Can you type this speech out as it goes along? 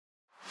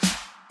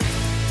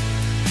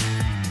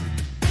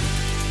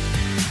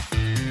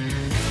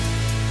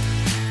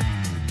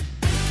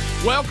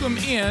Welcome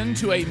in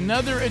to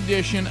another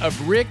edition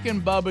of Rick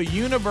and Bubba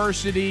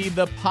University,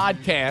 the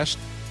podcast.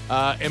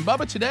 And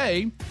Bubba,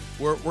 today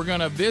we're going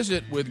to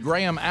visit with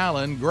Graham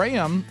Allen.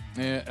 Graham,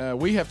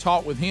 we have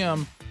talked with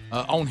him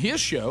on his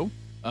show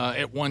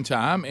at one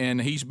time, and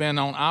he's been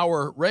on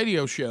our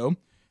radio show.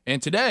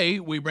 And today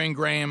we bring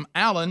Graham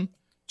Allen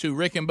to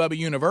Rick and Bubba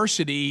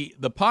University,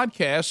 the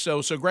podcast.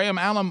 So Graham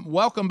Allen,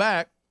 welcome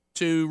back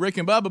to Rick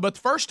and Bubba, but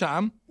the first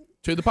time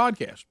to the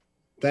podcast.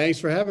 Thanks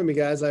for having me,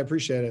 guys. I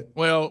appreciate it.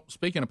 Well,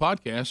 speaking of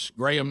podcasts,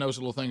 Graham knows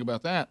a little thing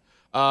about that.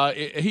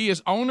 He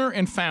is owner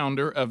and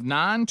founder of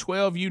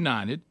 912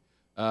 United,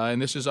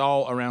 and this is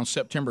all around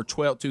September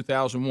 12th,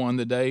 2001,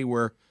 the day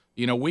where,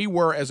 we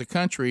were as a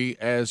country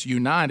as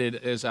united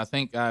as I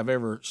think I've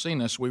ever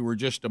seen us. We were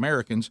just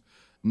Americans.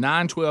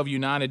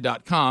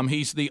 912united.com.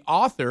 He's the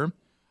author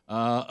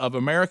of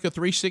America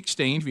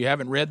 316, if you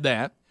haven't read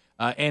that,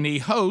 and he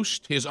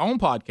hosts his own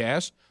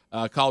podcast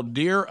called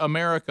Dear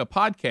America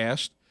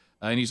Podcast.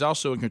 And he's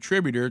also a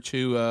contributor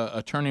to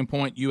a Turning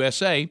Point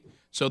USA.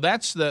 So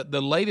that's the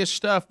latest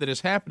stuff that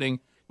is happening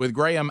with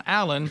Graham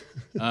Allen.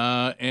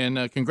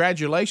 And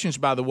congratulations,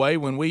 by the way.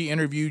 When we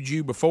interviewed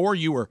you before,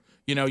 you were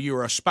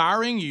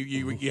aspiring.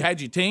 You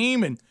had your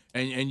team,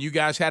 and you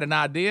guys had an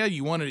idea.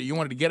 You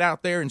wanted to get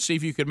out there and see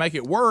if you could make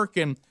it work.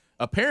 And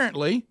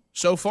apparently,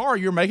 so far,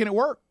 you're making it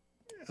work.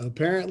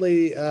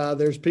 Apparently,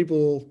 there's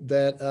people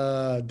that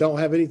don't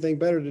have anything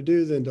better to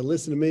do than to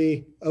listen to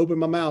me open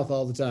my mouth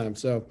all the time.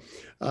 So,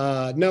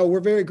 no,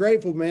 we're very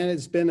grateful, man.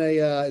 It's been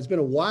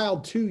a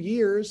wild 2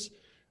 years,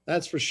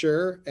 that's for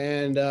sure.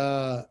 And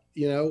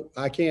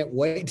I can't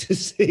wait to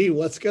see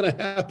what's going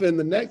to happen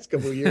the next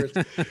couple of years,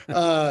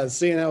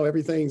 seeing how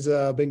everything's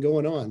been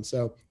going on.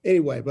 So,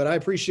 anyway, but I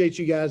appreciate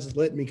you guys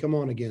letting me come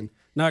on again.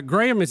 Now,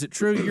 Graham, is it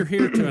true you're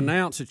here to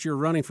announce that you're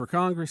running for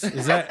Congress?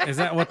 Is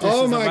that what this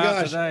is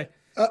about today?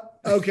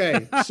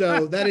 Okay,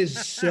 so that is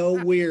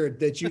so weird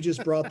that you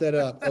just brought that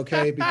up,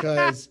 okay,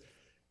 because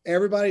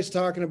everybody's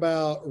talking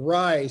about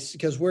Rice,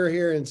 because we're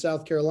here in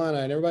South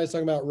Carolina, and everybody's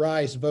talking about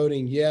Rice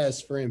voting yes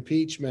for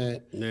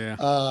impeachment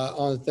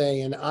on the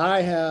thing, and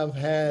I have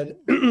had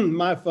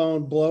my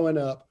phone blowing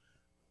up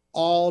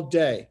all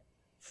day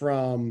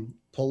from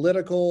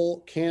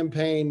political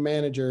campaign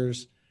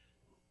managers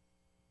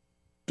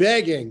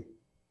begging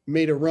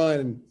me to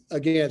run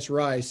against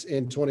Rice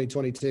in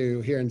 2022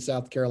 here in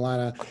South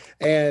Carolina.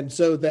 And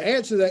so the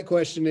answer to that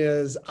question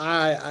is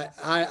I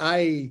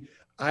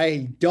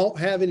don't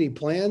have any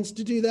plans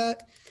to do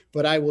that,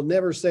 but I will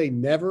never say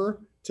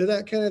never to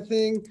that kind of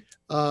thing.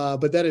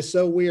 But that is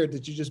so weird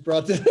that you just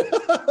brought that up.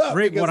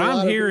 Rick, what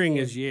I'm hearing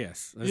is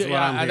yes. That's what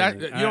I'm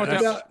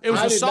hearing. It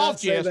was a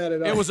soft yes.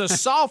 It was a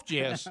soft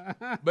yes,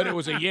 but it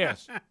was a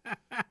yes.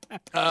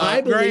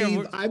 I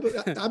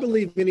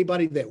believe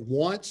anybody that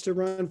wants to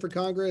run for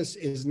Congress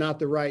is not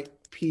the right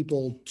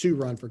people to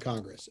run for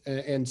Congress.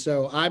 And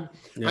so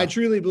I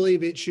truly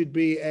believe it should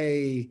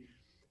be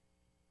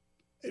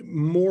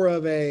more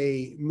of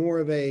a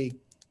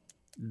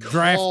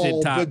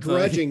drafted type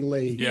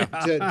begrudgingly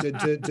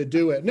to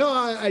do it. No,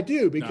 I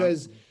do,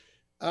 because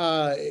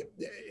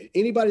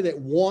anybody that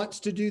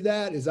wants to do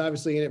that is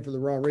obviously in it for the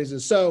wrong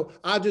reasons. So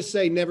I'll just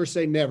say never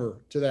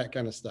to that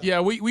kind of stuff. Yeah,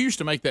 we used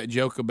to make that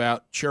joke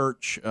about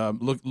church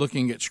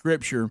looking at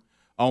Scripture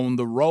on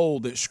the role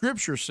that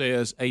Scripture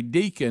says a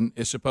deacon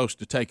is supposed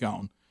to take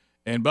on.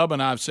 And Bubba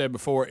and I have said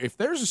before, if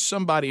there's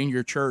somebody in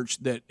your church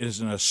that is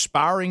an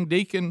aspiring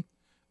deacon,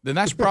 then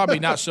that's probably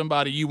not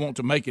somebody you want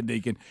to make a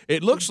deacon.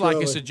 It looks like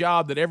it's a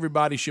job that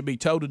everybody should be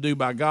told to do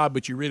by God,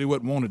 but you really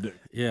wouldn't want to do.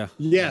 Yeah.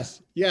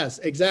 Yes,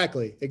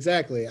 exactly.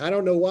 I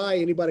don't know why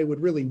anybody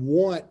would really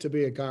want to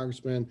be a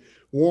congressman,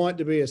 want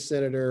to be a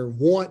senator,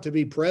 want to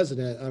be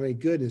president. I mean,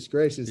 goodness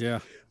gracious. Yeah.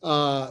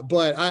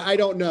 But I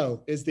don't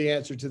know is the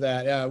answer to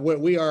that.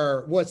 We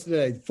are, what's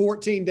today?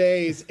 14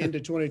 days into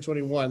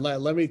 2021.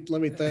 Let me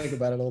think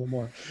about it a little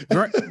more.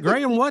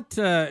 Graham,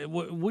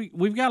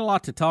 we've got a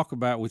lot to talk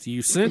about with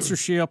you.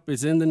 Censorship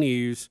is in the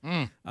news.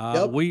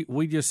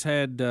 We just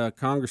had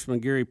Congressman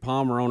Gary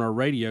Palmer on our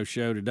radio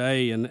show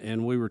today,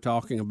 and we were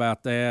talking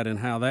about that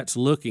and how that's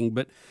looking.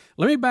 But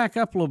let me back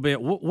up a little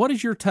bit. What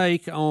is your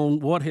take on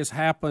what has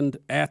happened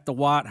at the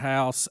White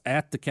House,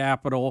 at the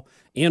Capitol,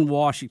 in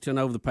Washington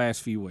over the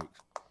past few weeks?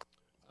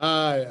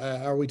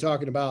 Are we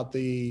talking about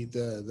the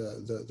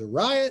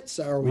riots?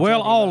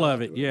 All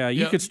of it. Yeah,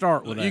 you could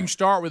start with that. You can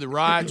start with the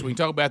riots. We can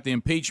talk about the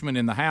impeachment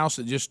in the House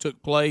that just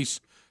took place.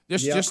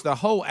 Just the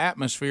whole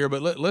atmosphere.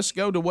 But let's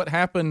go to what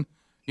happened,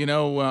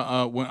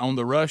 on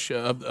the rush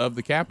of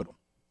the Capitol.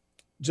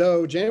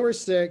 So January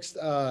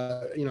 6th,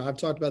 I've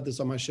talked about this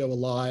on my show a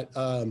lot.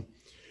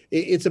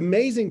 It's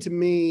amazing to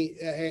me,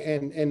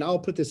 and I'll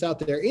put this out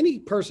there, any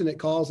person that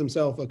calls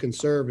himself a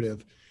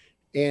conservative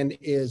and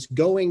is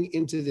going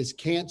into this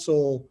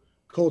cancel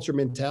culture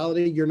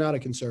mentality, you're not a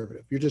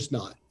conservative. You're just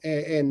not.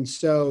 And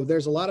so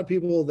there's a lot of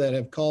people that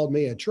have called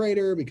me a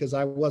traitor because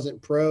I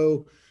wasn't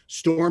pro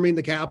storming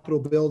the Capitol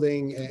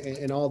building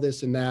and all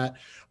this and that.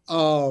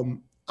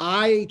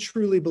 I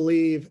truly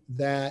believe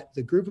that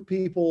the group of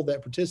people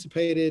that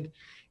participated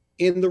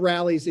in the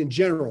rallies in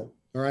general,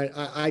 All right.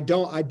 I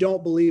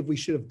don't believe we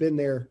should have been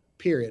there,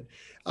 period.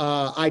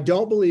 I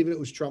don't believe it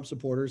was Trump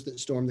supporters that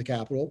stormed the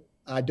Capitol.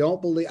 I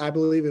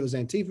believe it was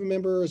Antifa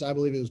members. I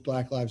believe it was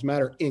Black Lives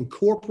Matter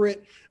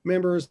incorporate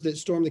members that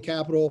stormed the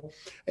Capitol.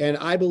 And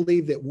I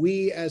believe that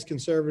we as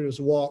conservatives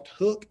walked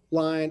hook,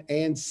 line,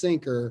 and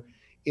sinker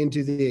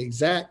into the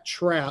exact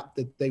trap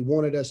that they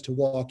wanted us to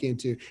walk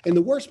into. And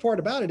the worst part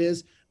about it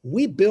is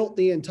we built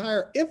the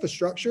entire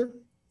infrastructure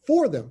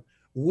for them.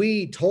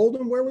 We told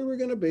them where we were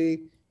going to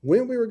be,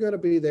 when we were going to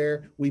be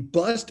there. We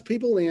bussed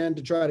people in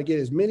to try to get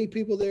as many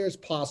people there as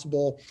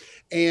possible.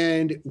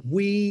 And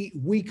we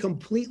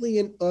completely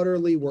and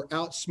utterly were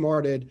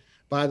outsmarted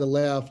by the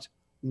left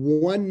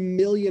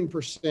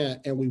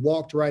 1,000,000%. And we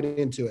walked right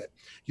into it.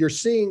 You're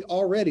seeing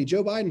already,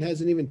 Joe Biden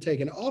hasn't even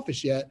taken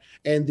office yet.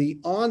 And the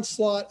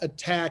onslaught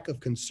attack of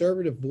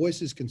conservative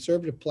voices,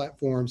 conservative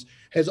platforms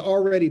has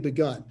already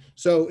begun.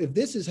 So if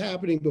this is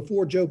happening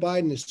before Joe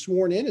Biden is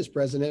sworn in as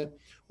president,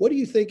 what do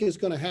you think is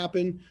going to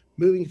happen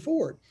moving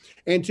forward?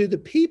 And to the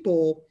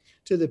people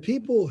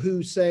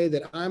who say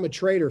that I'm a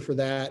traitor for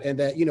that, and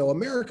that,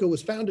 America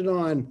was founded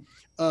on,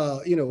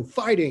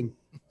 fighting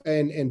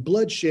and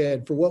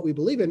bloodshed for what we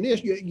believe in,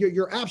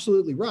 you're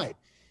absolutely right.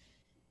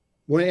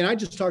 And I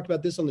just talked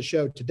about this on the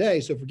show today,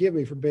 so forgive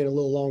me for being a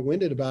little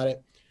long-winded about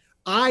it.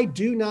 I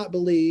do not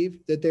believe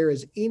that there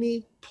is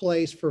any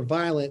place for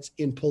violence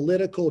in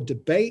political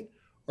debate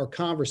or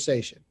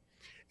conversation.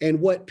 And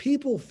what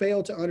people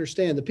fail to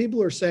understand, the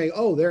people are saying,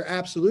 oh, there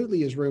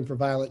absolutely is room for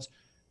violence.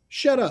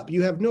 Shut up.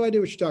 You have no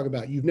idea what you're talking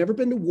about. You've never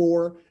been to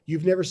war.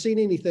 You've never seen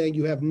anything.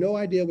 You have no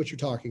idea what you're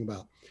talking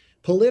about.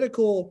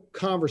 Political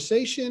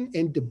conversation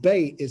and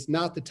debate is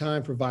not the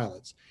time for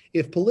violence.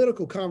 If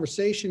political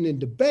conversation and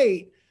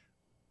debate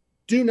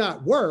do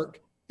not work,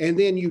 and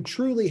then you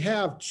truly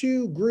have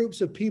two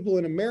groups of people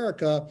in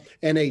America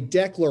and a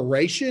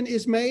declaration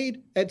is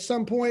made at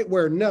some point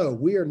where, no,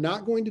 we are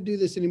not going to do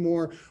this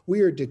anymore.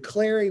 We are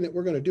declaring that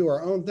we're going to do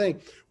our own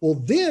thing. Well,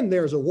 then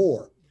there's a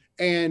war.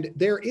 And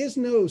there is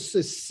no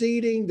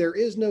seceding. There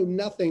is no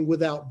nothing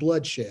without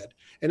bloodshed.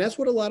 And that's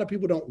what a lot of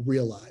people don't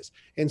realize.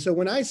 And so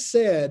when I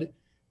said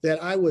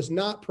that I was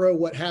not pro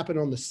what happened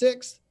on the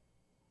 6th,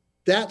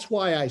 that's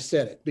why I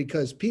said it,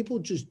 because people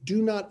just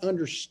do not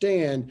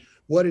understand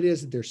what it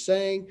is that they're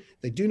saying.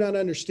 They do not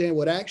understand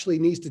what actually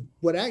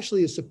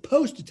is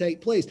supposed to take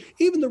place.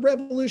 Even the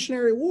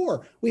Revolutionary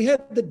War, we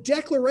had the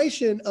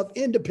Declaration of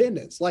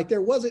Independence. Like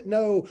there wasn't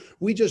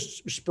we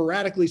just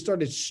sporadically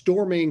started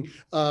storming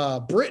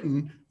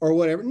Britain or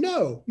whatever.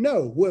 No,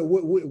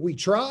 we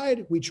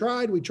tried.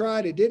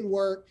 It didn't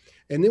work.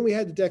 And then we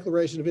had the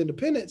Declaration of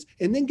Independence.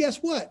 And then guess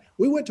what?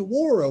 We went to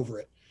war over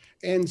it.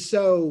 And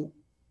so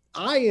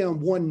I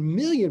am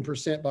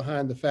 1,000,000%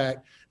 behind the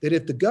fact that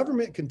if the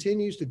government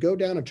continues to go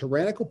down a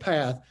tyrannical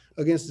path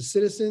against the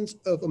citizens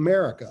of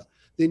America,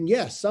 then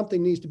yes,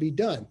 something needs to be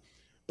done.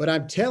 But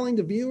I'm telling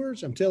the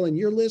viewers, I'm telling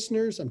your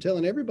listeners, I'm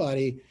telling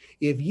everybody,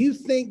 if you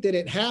think that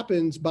it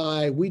happens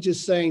by we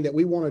just saying that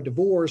we want a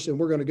divorce and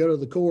we're going to go to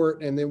the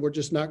court and then we're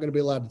just not going to be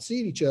allowed to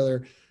see each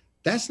other,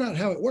 that's not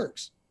how it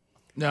works.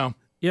 No.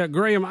 Yeah,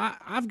 Graham,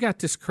 I've got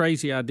this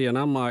crazy idea, and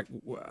I'm like,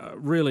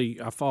 really,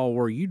 I fall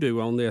where you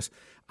do on this.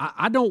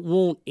 I don't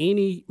want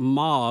any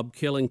mob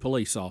killing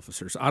police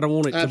officers. I don't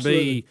want it Absolutely.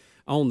 to be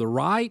on the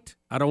right.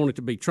 I don't want it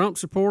to be Trump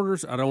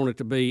supporters. I don't want it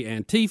to be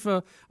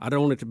Antifa. I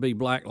don't want it to be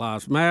Black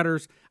Lives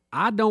Matters.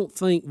 I don't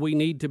think we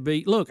need to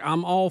be. Look,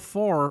 I'm all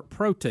for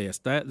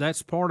protest.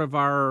 That's part of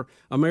our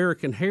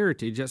American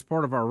heritage. That's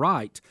part of our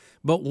rights.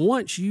 But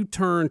once you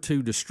turn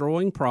to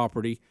destroying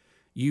property,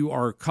 you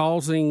are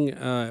causing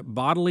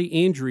bodily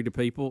injury to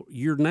people,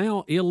 you're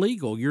now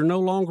illegal. You're no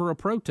longer a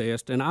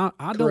protest, and I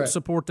don't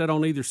support that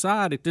on either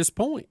side at this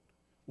point.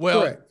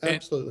 Well, correct.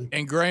 Absolutely.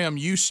 And Graham,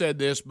 you said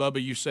this,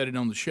 Bubba, you said it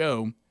on the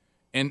show,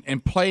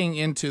 and playing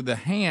into the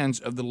hands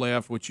of the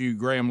left, which you,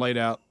 Graham, laid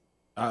out,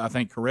 I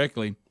think,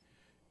 correctly,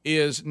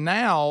 is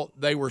now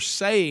they were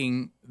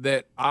saying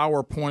that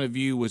our point of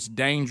view was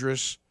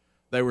dangerous.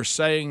 They were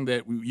saying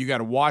that you got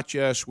to watch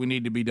us. We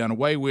need to be done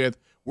away with.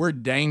 We're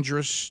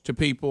dangerous to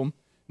people.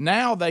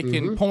 Now they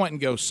can point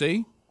and go,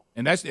 see,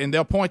 and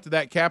they'll point to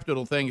that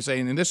Capitol thing and say,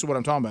 and this is what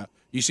I'm talking about.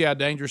 You see how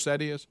dangerous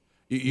that is?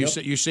 You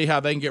see how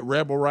they can get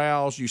rebel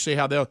roused. You see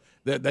how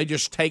they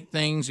just take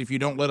things if you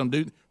don't let them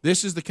do.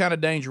 This is the kind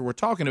of danger we're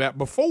talking about.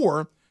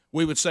 Before,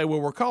 we would say,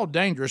 well, we're called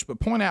dangerous, but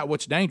point out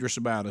what's dangerous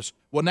about us.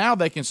 Well, now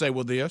they can say,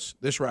 well,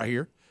 this right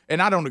here. And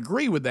I don't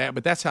agree with that,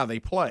 but that's how they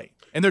play.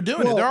 And they're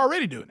doing it. They're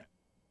already doing it.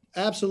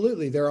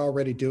 Absolutely. They're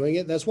already doing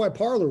it. That's why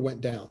Parler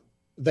went down.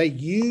 They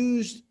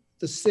used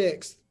the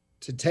 6th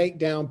to take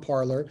down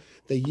Parler.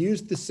 They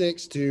used the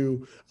 6th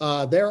to,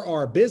 there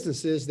are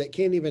businesses that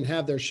can't even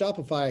have their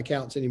Shopify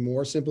accounts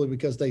anymore simply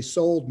because they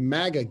sold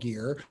MAGA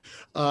gear.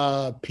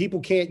 People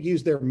can't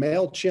use their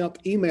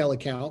MailChimp email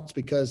accounts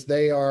because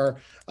they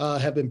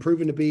have been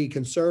proven to be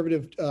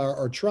conservative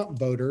or Trump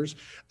voters.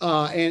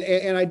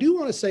 And I do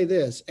want to say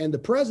this, and the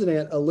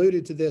president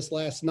alluded to this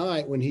last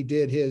night when he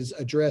did his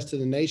address to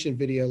the nation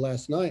video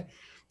last night,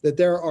 that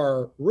there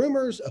are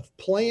rumors of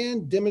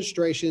planned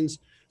demonstrations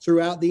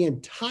throughout the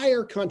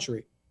entire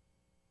country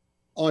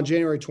on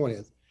January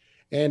 20th.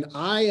 And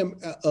I am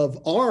of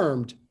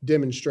armed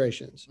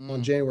demonstrations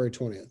on January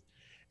 20th.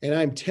 And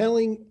I'm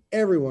telling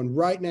everyone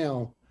right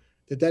now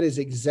that is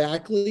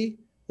exactly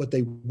what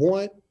they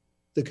want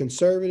the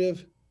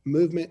conservative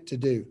movement to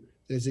do.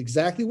 That is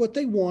exactly what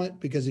they want,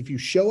 because if you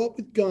show up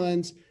with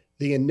guns,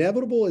 the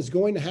inevitable is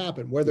going to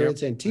happen, whether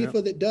it's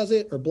Antifa that does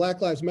it or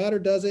Black Lives Matter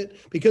does it,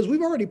 because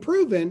we've already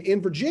proven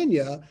in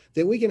Virginia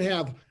that we can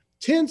have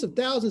tens of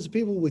thousands of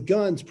people with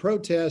guns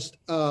protest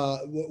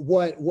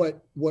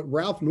what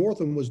Ralph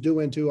Northam was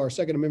doing to our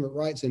Second Amendment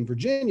rights in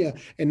Virginia,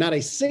 and not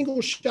a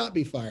single shot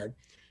be fired.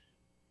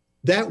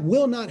 That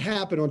will not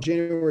happen on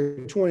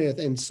January 20th,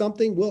 and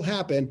something will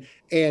happen.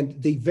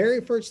 And the very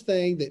first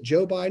thing that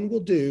Joe Biden will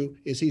do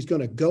is he's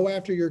going to go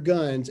after your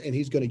guns, and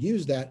he's going to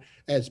use that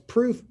as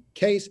proof,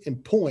 case,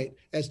 and point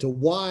as to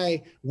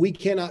why we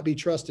cannot be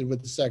trusted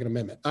with the Second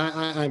Amendment.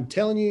 I'm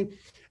telling you,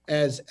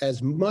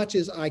 as much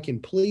as I can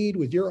plead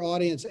with your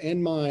audience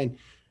and mine,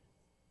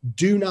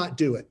 do not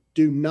do it.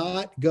 Do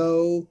not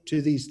go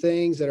to these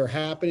things that are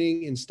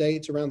happening in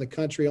states around the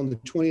country on the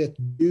 20th.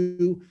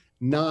 Do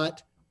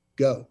not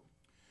go.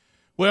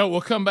 Well,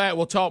 we'll come back.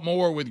 We'll talk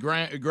more with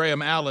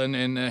Graham Allen,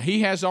 and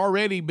he has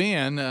already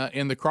been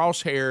in the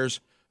crosshairs,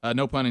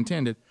 no pun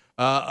intended,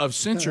 of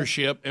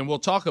censorship, and we'll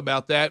talk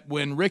about that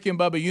when Rick and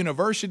Bubba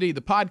University,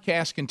 the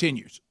podcast,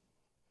 continues.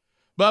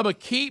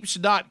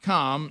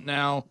 BubbaKeeps.com.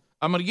 Now,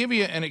 I'm going to give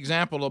you an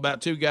example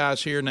about two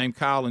guys here named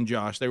Kyle and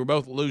Josh. They were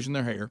both losing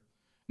their hair.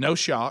 No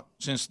shock,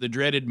 since the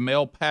dreaded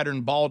male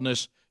pattern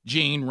baldness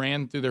gene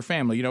ran through their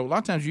family. You know, a lot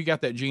of times you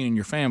got that gene in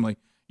your family.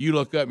 You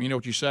look up and you know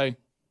what you say?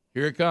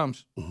 Here it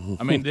comes.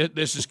 I mean,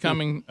 this is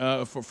coming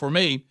for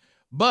me.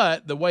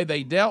 But the way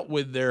they dealt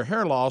with their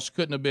hair loss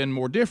couldn't have been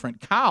more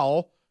different.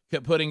 Kyle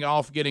kept putting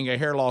off getting a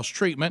hair loss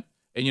treatment,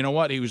 and you know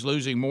what? He was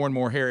losing more and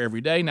more hair every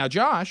day. Now,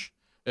 Josh,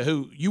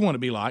 who you want to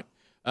be like,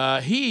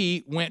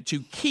 he went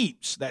to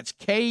Keeps, that's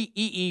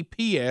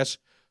Keeps,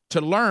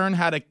 to learn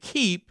how to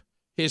keep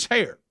his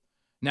hair.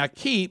 Now,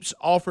 Keeps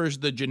offers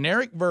the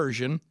generic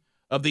version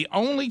of the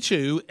only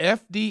two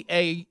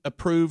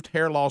FDA-approved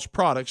hair loss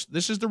products.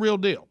 This is the real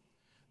deal.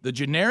 The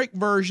generic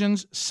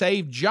versions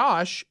saved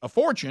Josh a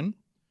fortune,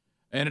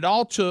 and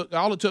all it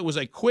took was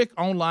a quick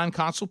online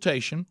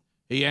consultation.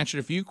 He answered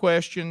a few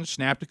questions,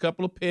 snapped a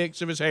couple of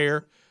pics of his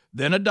hair.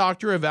 Then a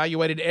doctor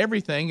evaluated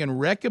everything and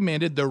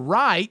recommended the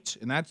right,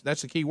 and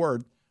that's the key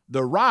word,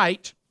 the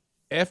right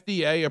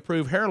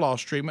FDA-approved hair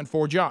loss treatment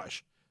for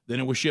Josh. Then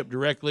it was shipped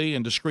directly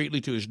and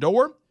discreetly to his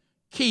door.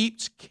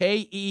 Keeps,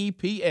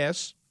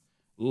 Keeps,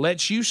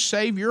 lets you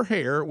save your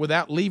hair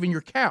without leaving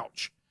your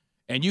couch,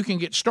 and you can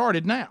get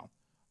started now.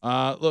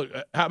 Look,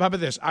 how about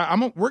this?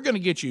 We're going to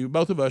get you,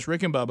 both of us,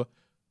 Rick and Bubba,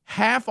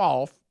 half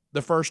off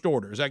the first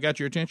order. Has that got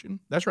your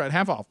attention? That's right,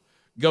 half off.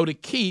 Go to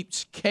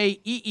Keeps,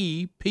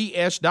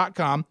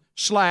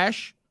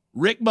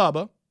 Keeps.com/Rick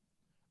Bubba.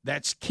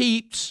 That's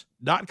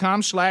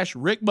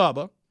Keeps.com/Rick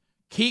Bubba.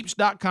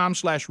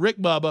 Keeps.com/Rick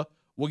Bubba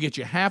will get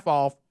you half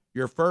off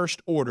your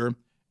first order,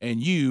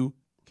 and you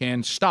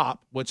can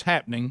stop what's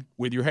happening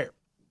with your hair.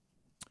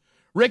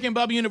 Rick and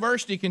Bubba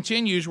University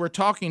continues. We're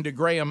talking to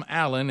Graham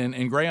Allen,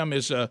 and Graham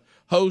is a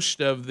host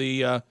of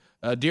the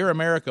Dear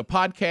America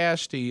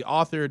podcast. He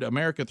authored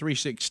America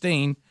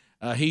 316.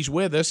 He's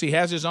with us. He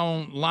has his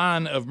own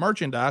line of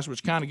merchandise,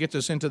 which kind of gets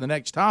us into the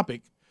next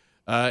topic,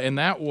 and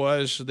that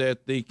was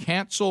that the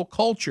cancel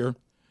culture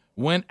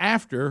went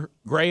after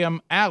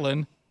Graham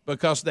Allen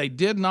because they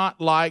did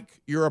not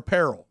like your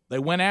apparel. They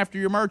went after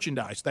your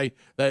merchandise. And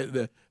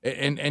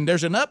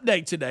there's an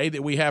update today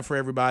that we have for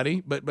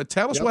everybody, but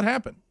tell us what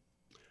happened.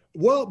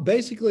 Well,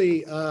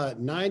 basically,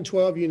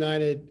 912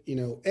 United,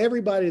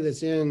 everybody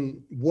that's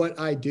in what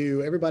I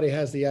do, everybody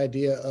has the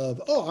idea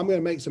of, I'm going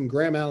to make some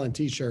Graham Allen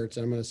t-shirts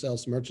and I'm going to sell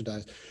some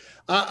merchandise.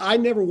 I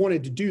never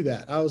wanted to do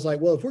that. I was like,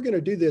 well, if we're going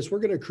to do this, we're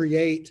going to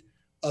create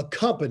a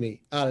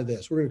company out of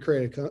this. We're going to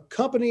create a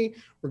company.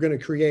 We're going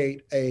to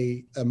create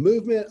a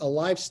movement, a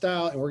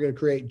lifestyle, and we're going to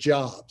create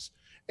jobs.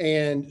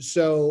 And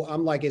so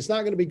I'm like, it's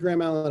not going to be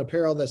Graham Allen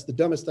apparel. That's the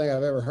dumbest thing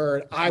I've ever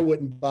heard. I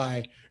wouldn't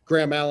buy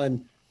Graham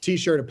Allen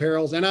t-shirt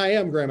apparels, and I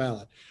am Graham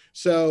Allen.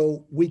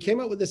 So we came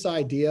up with this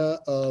idea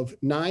of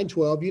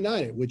 912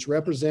 United, which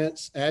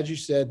represents, as you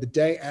said, the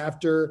day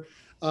after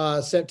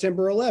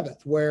September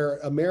 11th, where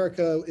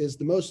America is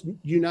the most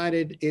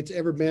united it's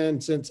ever been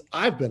since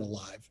I've been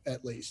alive,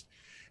 at least.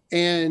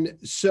 And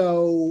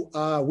so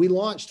we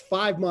launched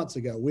 5 months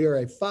ago. We are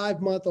a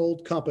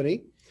 5-month-old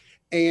company,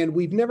 and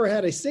we've never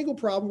had a single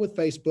problem with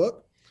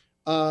Facebook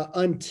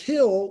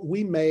until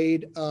we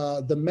made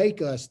the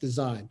Make Us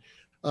design.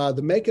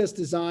 The Make Us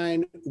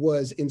design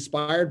was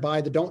inspired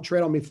by the Don't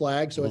Tread on Me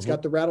flag. So it's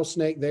got the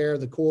rattlesnake there,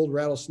 the coiled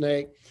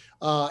rattlesnake.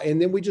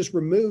 And then we just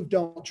removed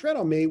Don't Tread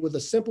on Me with a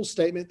simple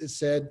statement that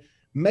said,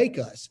 Make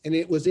Us. And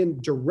it was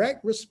in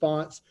direct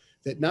response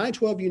that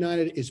 912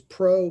 United is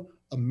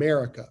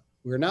pro-America.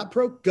 We're not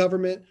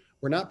pro-government.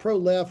 We're not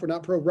pro-left. We're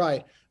not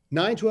pro-right.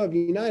 912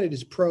 United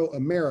is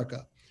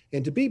pro-America.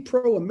 And to be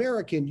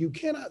pro-American, you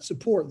cannot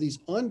support these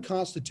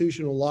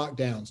unconstitutional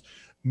lockdowns.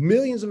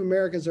 Millions of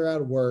Americans are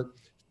out of work.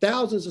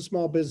 Thousands of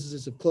small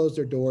businesses have closed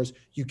their doors.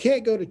 You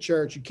can't go to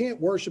church. You can't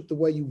worship the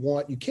way you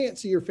want. You can't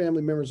see your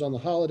family members on the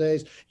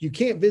holidays. You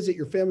can't visit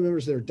your family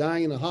members that are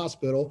dying in the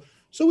hospital.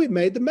 So we've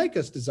made the Make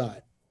Us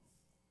design.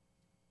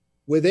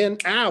 Within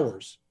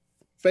hours,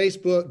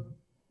 Facebook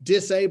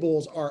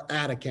disables our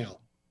ad account.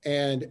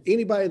 And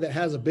anybody that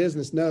has a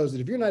business knows that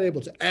if you're not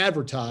able to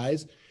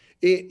advertise,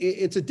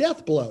 it's a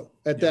death blow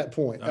at that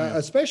point,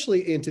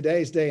 especially in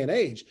today's day and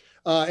age.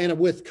 And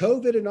with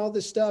COVID and all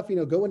this stuff,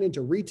 going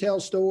into retail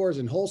stores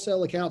and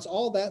wholesale accounts,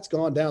 all that's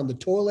gone down the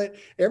toilet.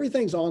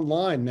 Everything's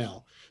online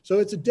now. So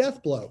it's a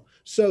death blow.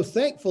 So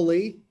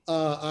thankfully,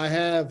 I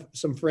have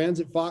some friends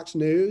at Fox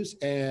News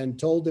and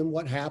told them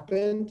what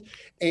happened.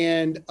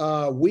 And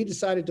we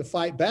decided to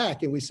fight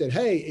back. And we said,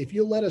 hey, if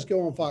you'll let us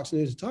go on Fox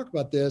News and talk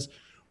about this,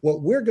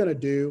 what we're going to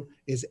do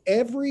is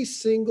every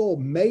single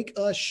Make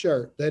Us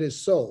shirt that is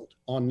sold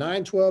on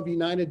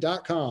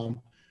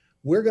 912united.com,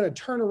 we're going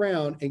to turn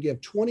around and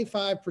give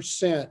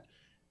 25%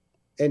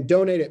 and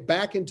donate it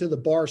back into the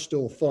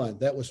Barstool Fund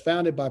that was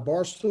founded by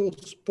Barstool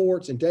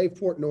Sports and Dave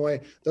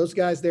Portnoy. Those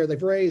guys there,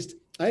 they've raised,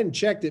 I hadn't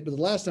checked it, but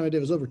the last time I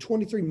did was over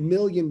 $23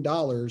 million.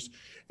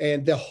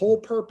 And the whole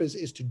purpose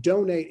is to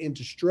donate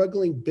into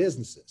struggling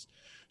businesses.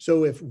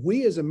 So if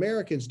we as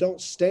Americans don't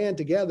stand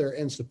together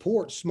and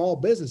support small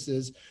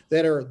businesses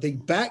that are the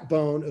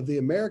backbone of the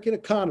American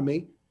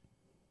economy,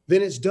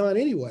 then it's done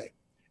anyway.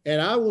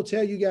 And I will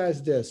tell you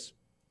guys this,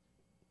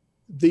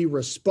 the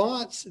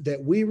response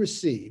that we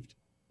received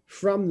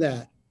from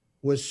that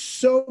was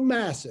so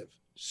massive,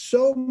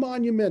 so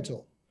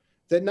monumental,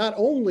 that not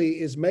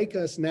only is Make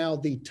Us now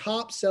the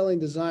top selling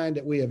design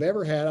that we have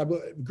ever had,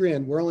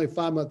 grin, we're only a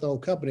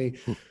 5-month-old company,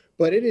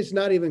 but it is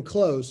not even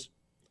close.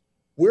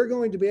 We're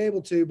going to be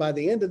able to, by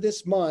the end of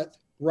this month,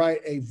 write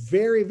a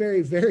very,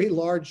 very, very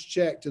large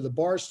check to the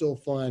Barstool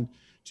Fund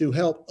to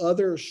help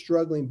other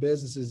struggling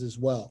businesses as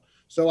well.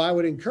 So I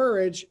would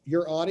encourage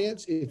your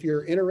audience, if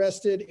you're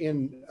interested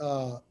in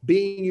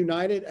being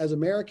united as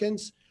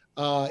Americans,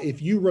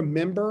 if you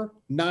remember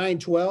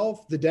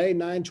 9/12, the day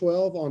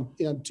 9/12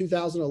 in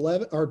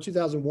 2011 or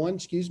 2001,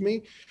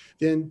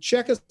 then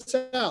check us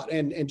out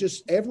and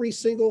just every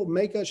single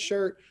Make Us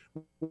shirt,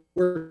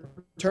 we're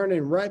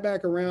turning right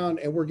back around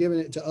and we're giving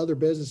it to other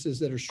businesses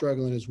that are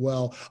struggling as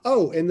well.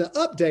 Oh, and the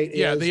update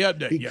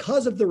is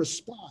because of the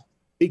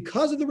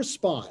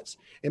response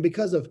and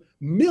because of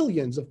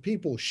millions of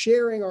people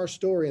sharing our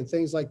story and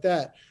things like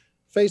that,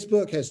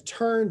 Facebook has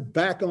turned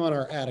back on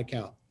our ad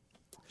account.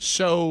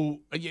 So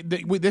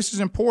this is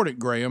important,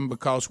 Graham,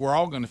 because we're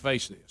all going to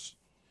face this.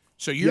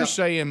 So you're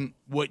saying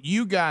what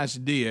you guys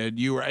did,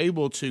 you were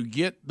able to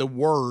get the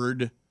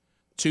word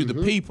to the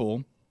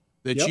people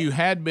that you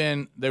had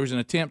been, there was an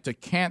attempt to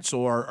cancel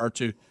or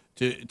to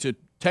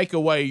take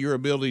away your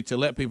ability to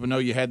let people know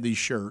you had these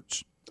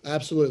shirts.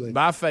 Absolutely.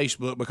 By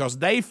Facebook, because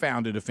they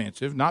found it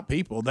offensive, not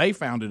people, they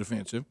found it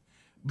offensive.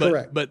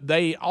 Correct. But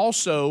they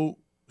also,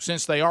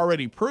 since they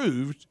already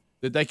proved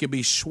that they could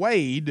be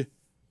swayed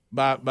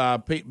by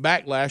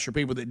backlash or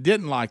people that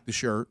didn't like the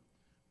shirt,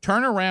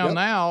 turn around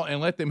now and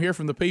let them hear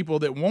from the people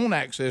that want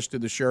access to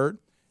the shirt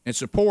and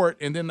support,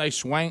 and then they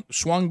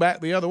swung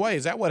back the other way.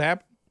 Is that what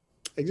happened?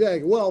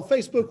 Exactly. Well,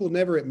 Facebook will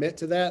never admit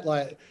to that.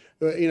 Like,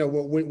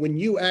 when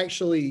you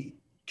actually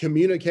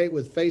communicate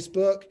with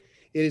Facebook,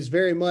 it is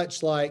very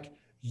much like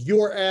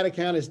your ad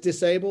account is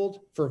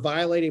disabled for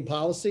violating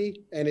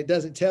policy, and it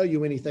doesn't tell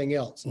you anything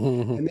else.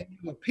 Mm-hmm. And then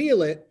you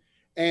appeal it,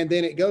 and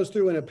then it goes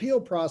through an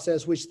appeal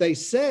process, which they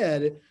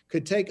said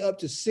could take up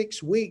to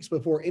 6 weeks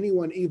before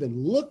anyone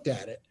even looked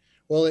at it.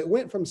 Well, it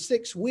went from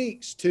 6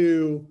 weeks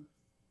to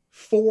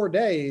 4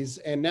 days,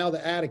 and now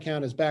the ad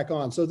account is back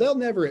on. So they'll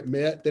never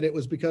admit that it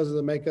was because of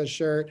the Make Us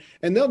shirt,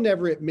 and they'll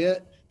never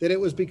admit that it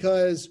was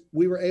because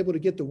we were able to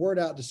get the word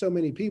out to so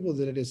many people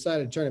that it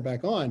decided to turn it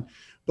back on.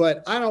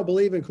 But I don't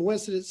believe in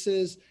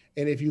coincidences.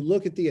 And if you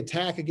look at the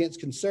attack against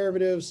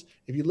conservatives,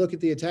 if you look at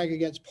the attack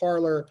against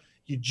Parler,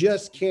 you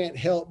just can't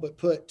help but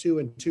put 2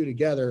 and 2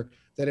 together,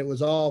 that it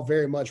was all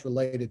very much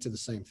related to the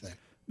same thing.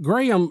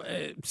 Graham,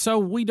 so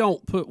we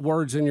don't put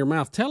words in your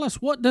mouth. Tell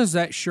us, what does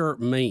that shirt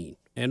mean?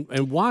 And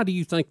why do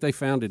you think they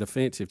found it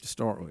offensive to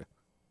start with?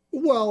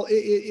 Well,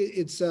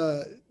 it's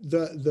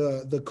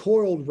the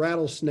coiled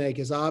rattlesnake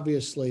is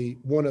obviously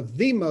one of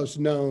the most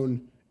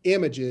known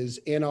images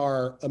in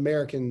our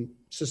American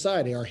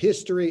society, our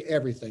history,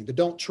 everything. The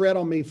 "Don't Tread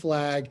on Me"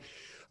 flag,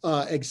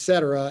 et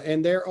cetera.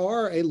 And there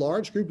are a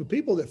large group of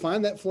people that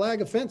find that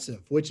flag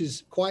offensive, which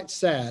is quite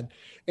sad.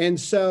 And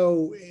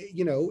so,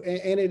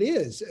 and it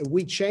is.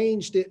 We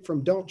changed it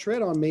from "Don't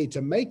Tread on Me"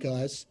 to "Make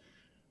Us"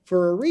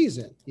 for a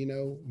reason.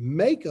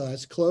 Make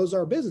us close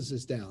our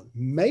businesses down.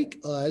 Make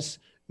us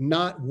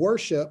not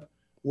worship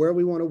where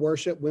we want to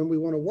worship, when we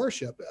want to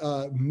worship.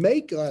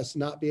 Make us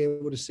not be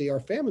able to see our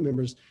family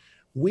members.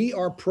 We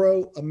are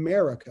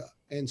pro-America.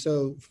 And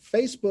so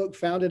Facebook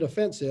found it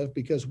offensive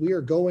because we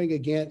are going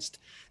against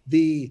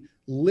the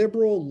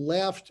liberal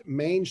left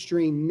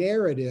mainstream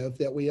narrative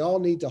that we all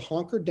need to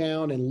hunker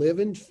down and live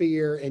in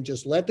fear and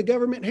just let the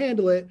government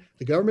handle it.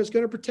 The government's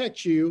going to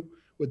protect you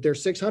with their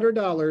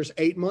 $600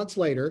 8 months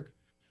later.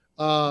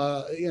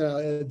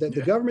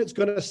 The government's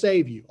going to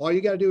save you. All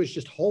you got to do is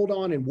just hold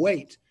on and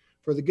wait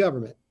for the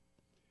government.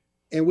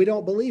 And we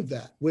don't believe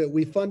that.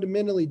 We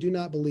fundamentally do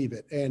not believe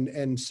it.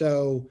 And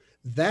so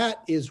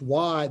that is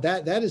why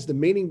that is the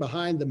meaning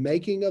behind the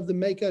making of the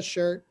Make Us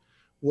shirt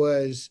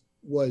was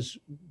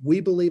we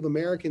believe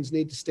Americans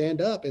need to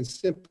stand up and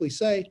simply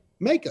say,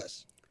 make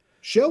us,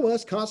 show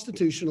us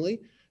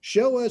constitutionally,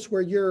 show us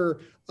where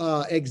your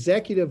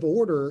executive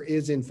order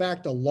is in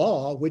fact a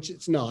law, which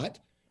it's not,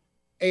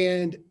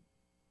 and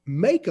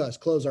make us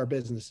close our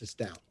businesses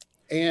down.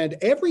 And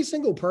every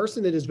single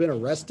person that has been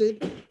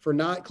arrested for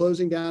not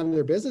closing down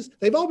their business,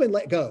 they've all been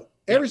let go.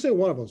 Every single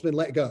one of them has been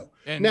let go.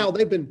 And now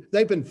they've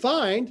been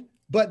fined,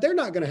 but they're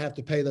not going to have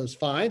to pay those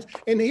fines.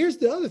 And here's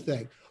the other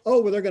thing.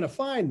 Oh, well, they're going to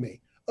fine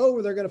me. Oh,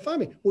 well, they're going to fine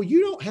me. Well,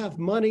 you don't have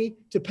money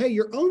to pay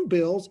your own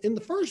bills in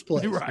the first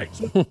place. Right.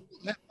 So if you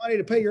don't have money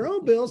to pay your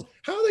own bills,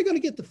 how are they going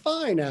to get the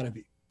fine out of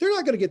you? They're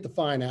not going to get the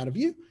fine out of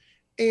you.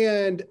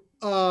 And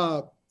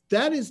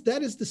that is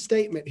the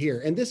statement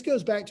here. And this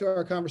goes back to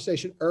our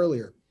conversation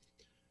earlier.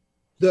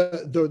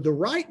 The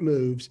right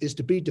moves is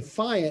to be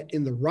defiant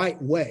in the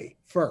right way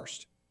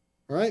first.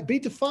 All right. Be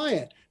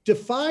defiant.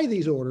 Defy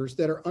these orders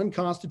that are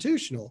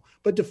unconstitutional,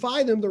 but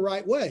defy them the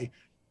right way.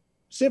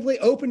 Simply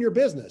open your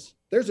business.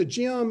 There's a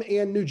gym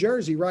in New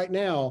Jersey right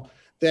now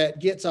that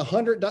gets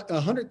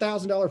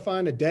 $100,000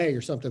 fine a day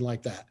or something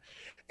like that.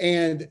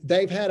 And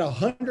they've had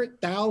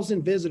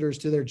 100,000 visitors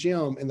to their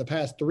gym in the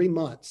past 3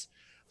 months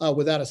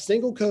without a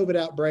single COVID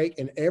outbreak.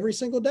 And every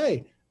single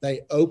day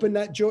they open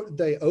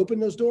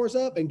those doors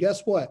up, and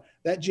guess what?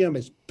 That gym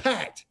is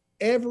packed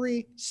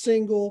every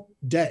single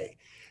day.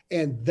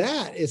 And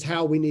that is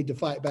how we need to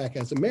fight back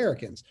as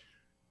Americans.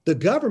 The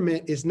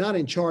government is not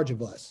in charge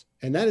of us.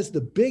 And that is the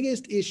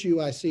biggest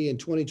issue I see in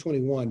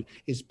 2021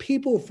 is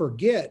people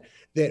forget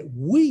that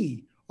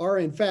we are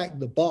in fact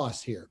the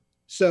boss here.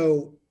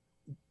 So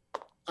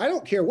I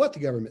don't care what the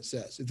government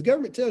says. If the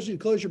government tells you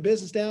to close your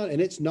business down and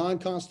it's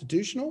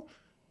non-constitutional,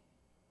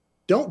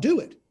 don't do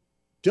it.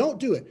 Don't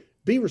do it.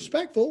 Be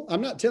respectful.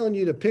 I'm not telling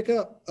you to pick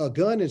up a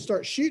gun and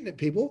start shooting at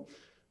people.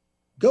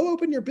 Go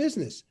open your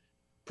business.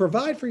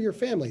 Provide for your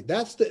family.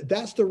 That's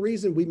the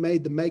reason we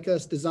made the Make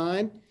Us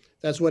design.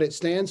 That's what it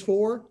stands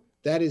for.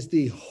 That is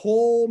the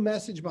whole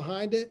message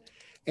behind it.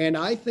 And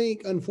I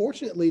think,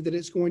 unfortunately, that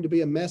it's going to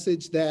be a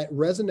message that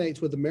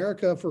resonates with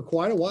America for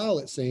quite a while,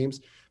 it seems,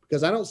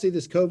 because I don't see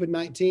this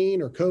COVID-19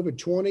 or COVID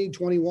 20,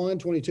 21,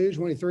 22,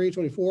 23,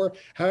 24,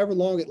 however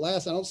long it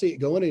lasts. I don't see it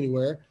going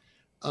anywhere.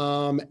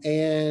 We're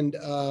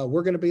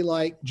going to be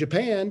like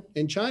Japan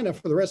and China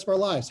for the rest of our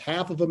lives.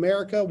 Half of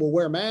America will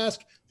wear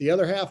masks. The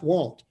other half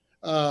won't,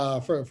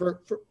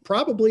 for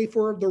probably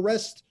for the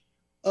rest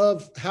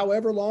of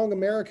however long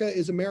America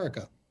is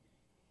America.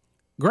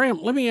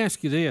 Graham, let me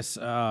ask you this.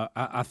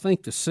 I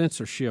think the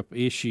censorship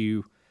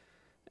issue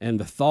and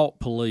the thought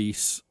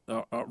police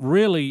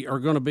really are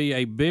going to be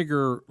a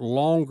bigger,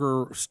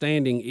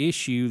 longer-standing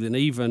issue than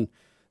even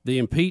the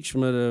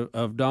impeachment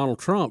of Donald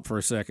Trump for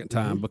a second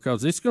time,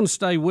 because it's going to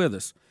stay with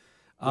us.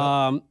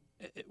 Yep.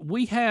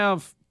 We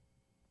have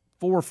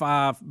 4 or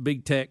 5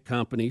 big tech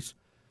companies,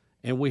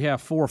 and we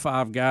have 4 or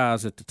 5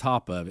 guys at the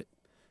top of it.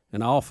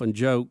 And I often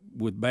joke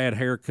with bad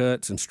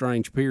haircuts and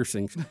strange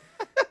piercings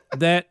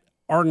that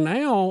are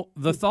now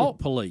the thought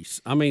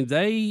police. I mean,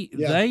 they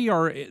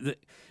are,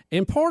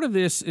 and part of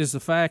this is the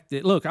fact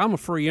that, look, I'm a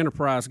free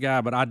enterprise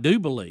guy, but I do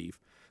believe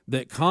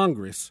that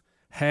Congress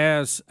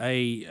has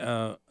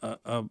a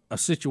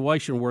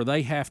situation where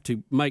they have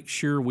to make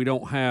sure we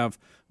don't have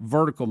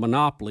vertical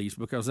monopolies,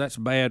 because that's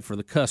bad for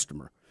the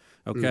customer.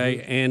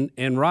 Okay,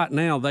 and right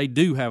now they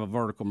do have a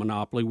vertical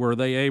monopoly where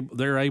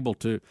they're able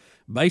to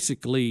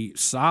basically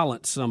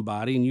silence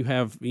somebody, and you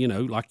have,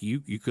 like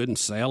you couldn't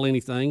sell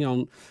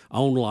anything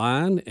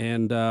online,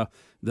 and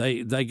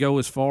they go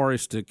as far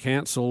as to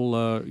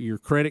cancel your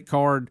credit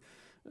card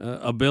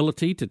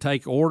ability to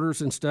take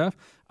orders and stuff.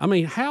 I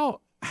mean,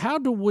 how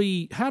do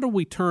we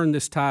turn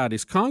this tide?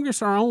 Is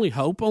Congress our only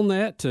hope on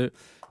that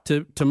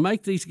to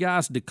make these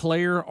guys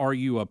declare, are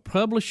you a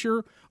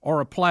publisher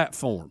or a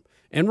platform?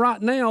 And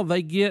right now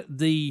they get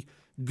the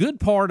good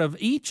part of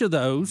each of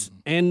those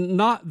and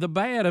not the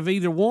bad of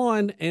either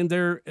one. And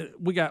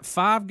we got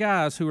 5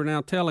 guys who are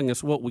now telling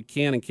us what we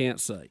can and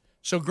can't say.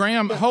 So,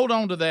 Graham, hold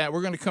on to that.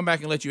 We're going to come back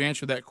and let you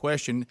answer that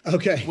question.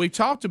 Okay. We've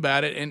talked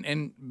about it,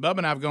 and Bubba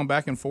and I have gone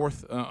back and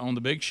forth on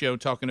the big show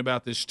talking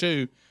about this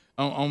too.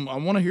 I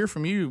want to hear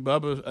from you,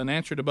 Bubba, an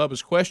answer to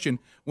Bubba's question.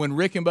 When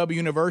Rick and Bubba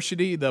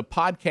University, the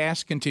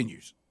podcast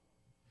continues.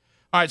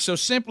 All right, so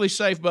Simply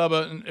Safe,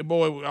 Bubba, and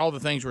boy, all the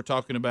things we're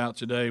talking about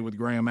today with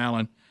Graham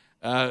Allen,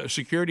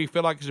 security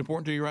feel like it's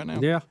important to you right now?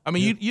 Yeah. I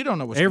mean, you don't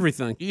know what's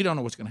everything. You don't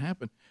know what's going to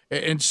happen.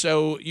 And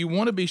so you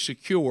want to be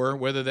secure,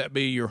 whether that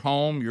be your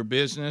home, your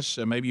business,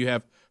 maybe you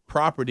have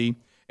property.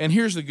 And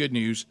here's the good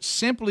news.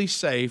 Simply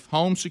Safe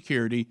Home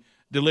Security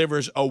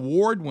delivers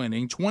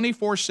award-winning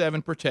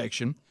 24/7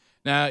 protection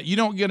Now, you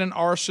don't get an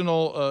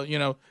arsenal,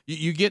 you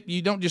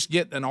don't just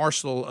get an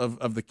arsenal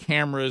of the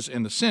cameras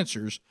and the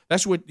sensors.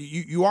 That's what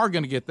you are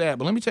going to get that.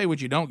 But let me tell you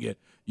what you don't get.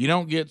 You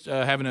don't get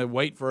having to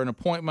wait for an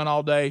appointment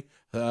all day.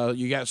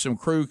 You got some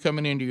crew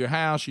coming into your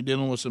house. You're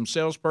dealing with some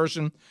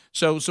salesperson.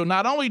 So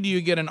not only do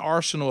you get an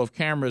arsenal of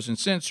cameras and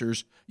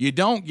sensors, you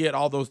don't get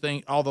all those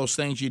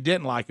things you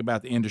didn't like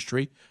about the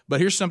industry. But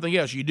here's something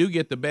else. You do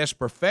get the best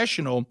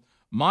professional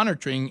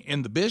monitoring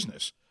in the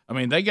business. I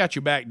mean, they got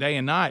your back day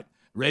and night,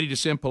 ready to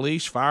send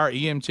police, fire,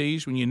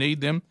 EMTs when you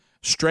need them,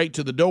 straight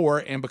to the door.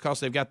 And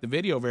because they've got the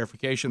video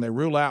verification, they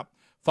rule out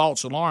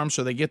false alarms,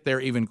 so they get there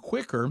even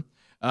quicker.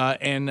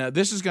 And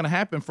this is going to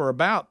happen for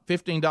about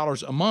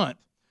 $15 a month.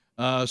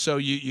 So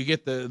you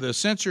get the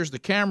sensors, the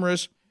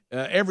cameras,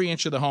 every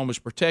inch of the home is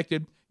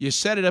protected. You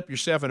set it up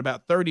yourself in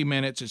about 30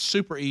 minutes. It's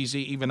super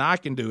easy. Even I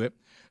can do it.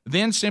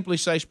 Then Simply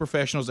Safe's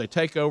professionals, they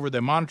take over.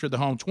 They monitor the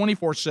home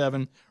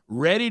 24/7,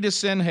 ready to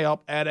send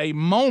help at a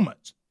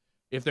moment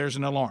if there's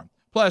an alarm.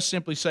 Plus,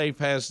 Simply Safe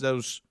has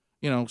those,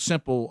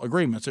 simple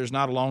agreements. There's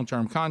not a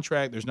long-term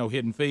contract. There's no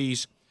hidden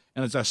fees.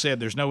 And as I said,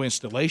 there's no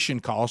installation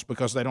cost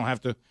because they don't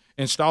have to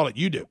install it.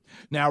 You do.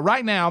 Now,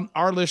 right now,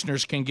 our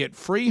listeners can get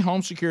free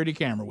home security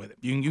camera with it.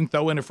 You can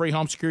throw in a free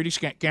home security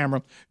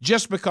camera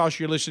just because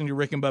you're listening to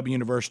Rick and Bubba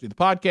University, the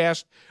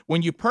podcast.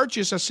 When you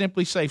purchase a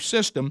Simply Safe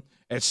system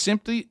at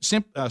Simple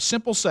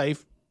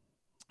Safe,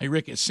 hey,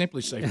 Rick, it's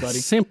Simply Safe, buddy.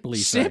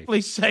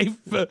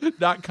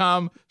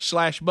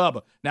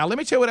 SimplySafe.com/Bubba. Now, let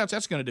me tell you what else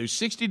that's going to do.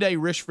 60-day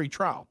risk-free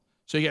trial.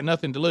 So you got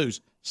nothing to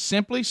lose.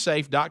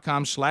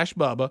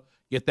 SimplySafe.com/Bubba.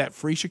 Get that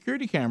free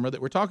security camera that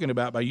we're talking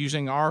about by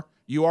using our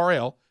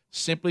URL,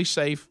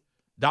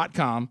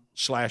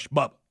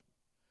 SimplySafe.com/Bubba.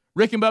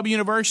 Rick and Bubba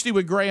University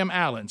with Graham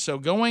Allen. So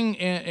going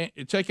and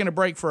taking a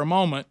break for a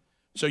moment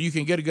so you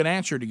can get a good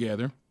answer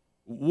together.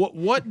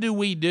 What do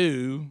we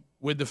do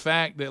with the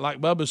fact that, like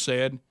Bubba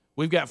said,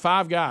 we've got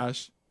 5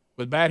 guys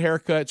with bad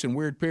haircuts and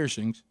weird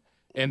piercings,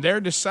 and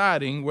they're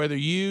deciding whether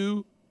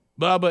you,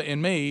 Bubba,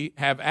 and me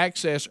have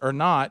access or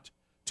not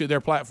to their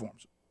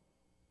platforms?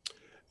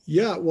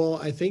 Yeah, well,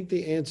 I think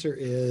the answer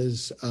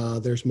is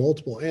there's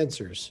multiple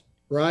answers,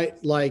 right?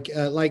 Like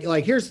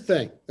here's the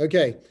thing,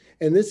 okay?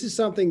 And this is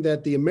something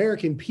that the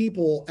American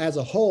people as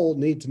a whole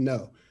need to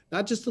know.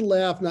 Not just the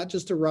left, not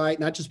just the right,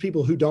 not just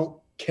people who don't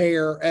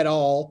care at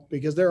all,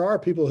 because there are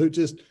people who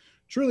just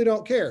truly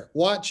don't care.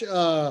 Watch,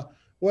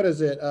 what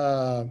is it?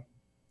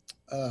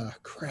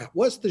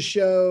 What's the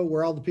show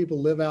where all the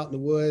people live out in the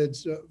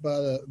woods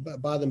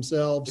by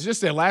themselves? Is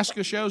this the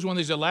Alaska shows? One of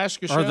these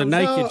Alaska shows? Or the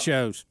naked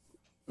shows?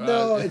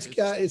 No, it's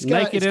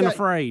Naked and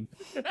Afraid.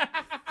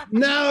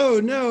 No,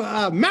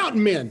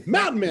 Mountain Men.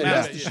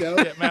 That's the show.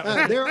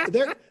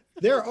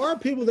 There are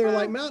people that are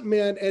like Mountain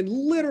Men and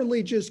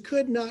literally just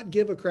could not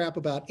give a crap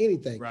about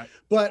anything. Right.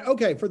 But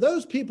okay, for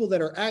those people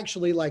that are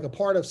actually like a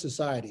part of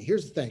society,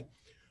 here's the thing: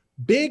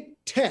 big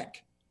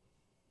tech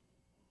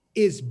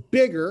is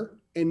bigger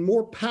and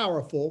more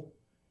powerful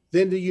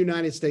than the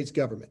United States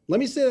government. Let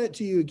me say that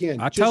to you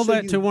again. I told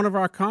that to one of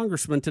our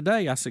congressmen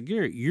today. I said,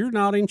 Gary, you're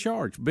not in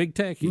charge. Big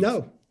tech is.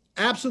 No,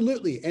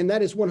 absolutely. And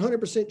that is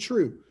 100%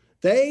 true.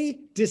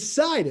 They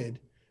decided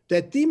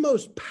that the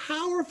most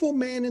powerful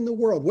man in the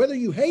world, whether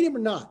you hate him or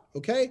not,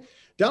 okay?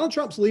 Donald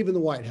Trump's leaving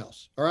the White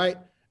House, all right?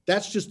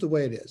 That's just the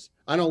way it is.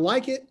 I don't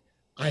like it.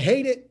 I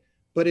hate it,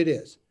 but it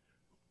is.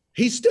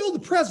 He's still the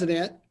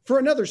president for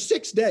another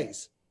 6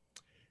 days.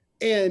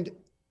 And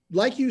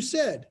like you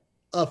said,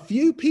 a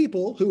few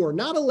people who are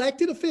not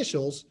elected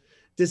officials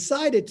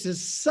decided to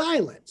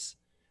silence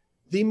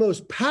the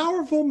most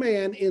powerful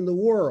man in the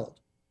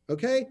world,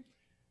 okay?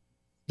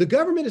 The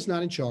government is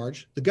not in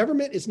charge. The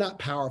government is not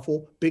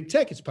powerful. Big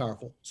tech is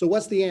powerful. So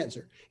what's the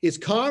answer? Is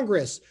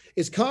Congress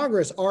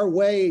our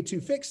way to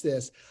fix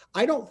this?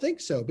 I don't think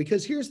so,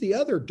 because here's the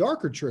other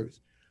darker truth.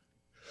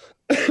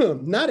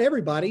 Not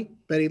everybody,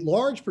 but a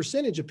large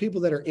percentage of people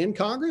that are in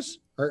Congress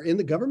or in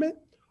the government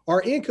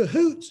are in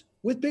cahoots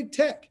with big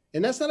tech.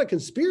 And that's not a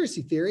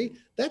conspiracy theory.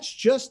 That's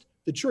just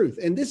the truth.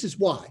 And this is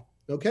why,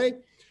 okay?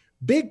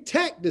 Big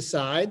tech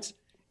decides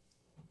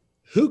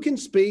who can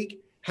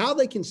speak, how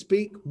they can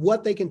speak,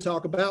 what they can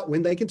talk about,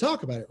 when they can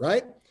talk about it,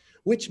 right?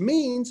 Which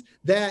means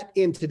that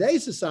in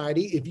today's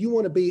society, if you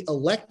want to be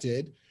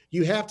elected,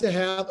 you have to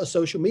have a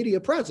social media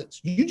presence.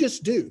 You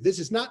just do. This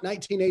is not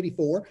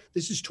 1984.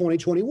 This is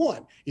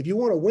 2021. If you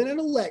want to win an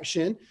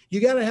election,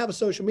 you got to have a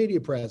social media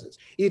presence.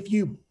 If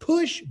you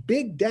push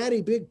big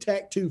daddy, big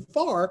tech too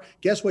far,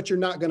 guess what you're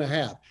not going to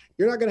have?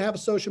 You're not going to have a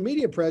social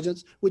media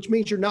presence, which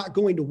means you're not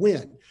going to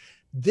win.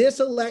 This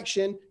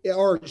election, the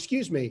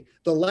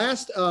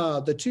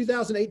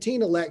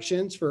 2018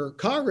 elections for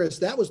Congress,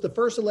 that was the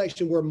first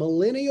election where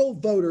millennial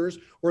voters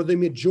were the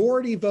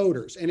majority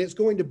voters. And it's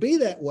going to be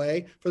that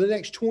way for the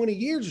next 20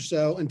 years or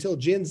so until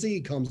Gen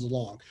Z comes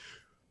along.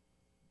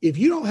 If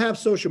you don't have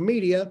social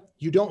media,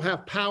 you don't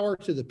have power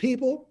to the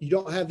people, you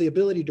don't have the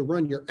ability to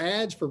run your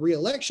ads for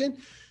re-election.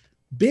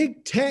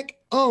 Big tech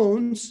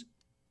owns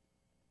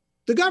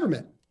the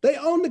government. They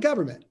own the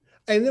government.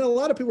 And then a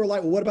lot of people are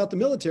like, well, what about the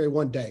military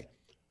one day?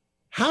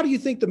 How do you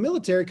think the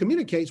military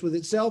communicates with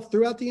itself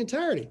throughout the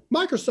entirety?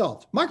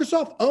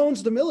 Microsoft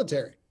owns the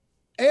military.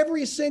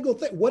 Every single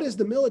thing. What is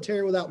the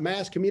military without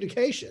mass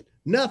communication?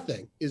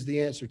 Nothing is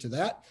the answer to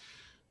that.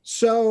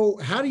 So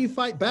how do you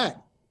fight back?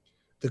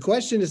 The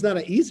question is not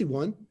an easy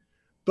one,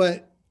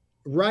 but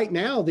right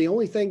now, the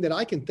only thing that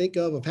I can think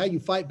of how you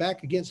fight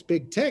back against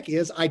big tech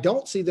is I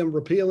don't see them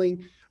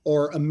repealing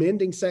or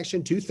amending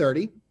Section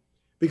 230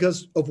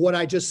 because of what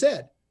I just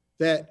said,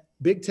 that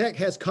big tech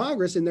has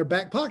Congress in their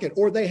back pocket,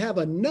 or they have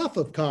enough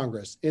of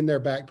Congress in their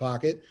back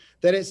pocket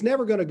that it's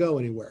never going to go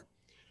anywhere.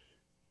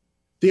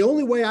 The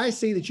only way I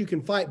see that you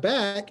can fight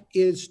back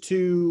is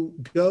to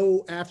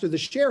go after the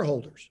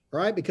shareholders,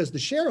 right? Because the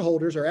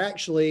shareholders are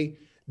actually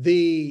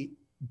the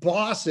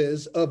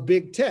bosses of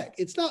big tech.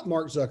 It's not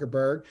Mark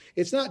Zuckerberg.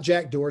 It's not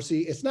Jack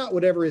Dorsey. It's not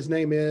whatever his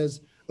name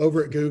is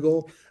over at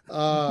Google.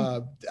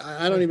 I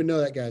don't even know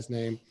that guy's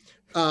name.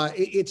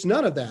 It's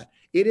none of that.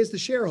 It is the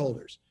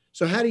shareholders.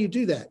 So how do you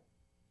do that?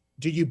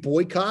 Do you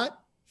boycott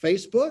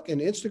Facebook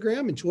and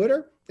Instagram and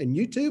Twitter and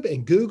YouTube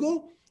and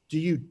Google? Do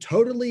you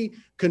totally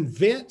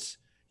convince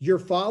your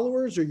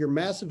followers or your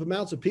massive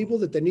amounts of people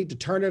that they need to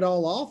turn it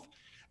all off?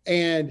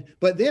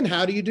 But then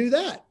how do you do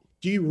that?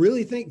 Do you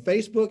really think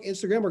Facebook,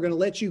 Instagram are going to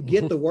let you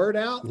get the word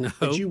out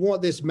that you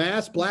want this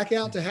mass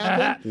blackout to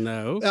happen?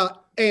 No.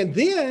 And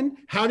then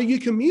how do you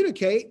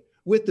communicate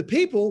with the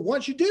people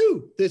once you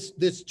do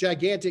this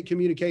gigantic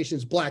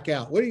communications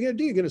blackout? What are you going to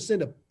do? You're going to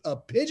send a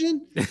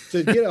pigeon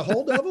to get a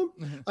hold of them?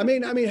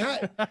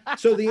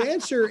 So the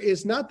answer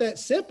is not that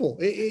simple.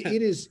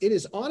 It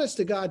is honest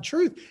to God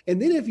truth.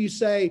 And then if you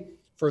say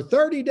for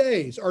 30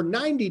 days or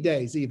 90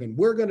 days even,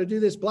 we're going to do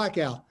this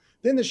blackout,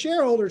 then the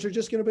shareholders are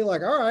just going to be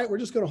like, all right, we're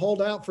just going to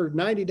hold out for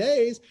 90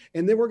 days.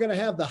 And then we're going to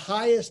have the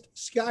highest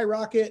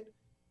skyrocket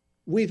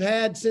we've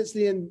had since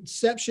the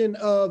inception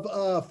of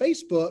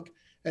Facebook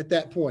at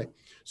that point.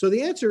 So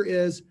the answer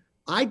is,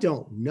 I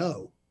don't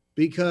know,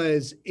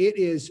 because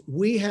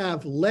we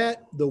have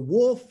let the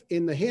wolf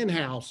in the hen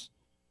house,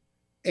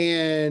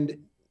 and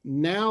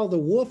now the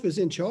wolf is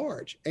in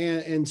charge.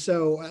 And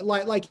so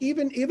like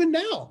even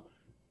now,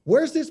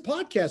 where's this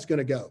podcast going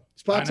to go?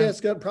 This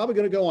podcast is probably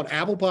going to go on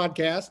Apple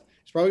Podcast.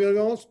 It's probably going to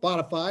go on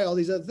Spotify, all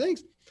these other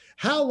things.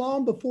 How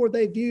long before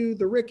they view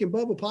the Rick and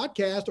Bubba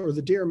podcast or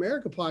the Dear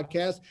America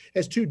podcast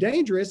as too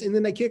dangerous, and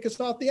then they kick us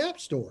off the App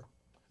Store?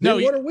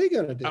 What are we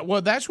going to do?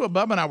 Well, that's what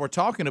Bubba and I were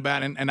talking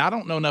about, and I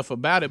don't know enough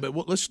about it, but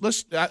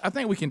let's. I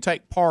think we can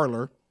take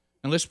Parler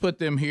and let's put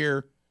them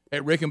here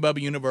at Rick and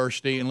Bubba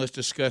University, and let's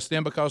discuss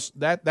them, because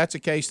that's a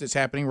case that's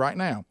happening right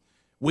now.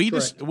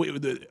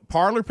 The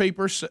Parler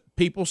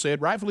people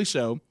said, rightfully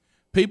so,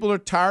 people are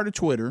tired of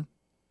Twitter,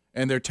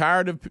 and they're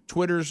tired of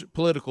Twitter's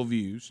political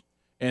views,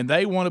 and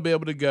they want to be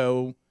able to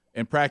go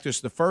and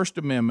practice the First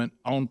Amendment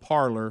on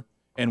Parler,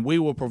 and we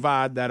will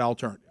provide that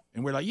alternative.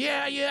 And we're like,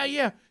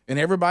 yeah. And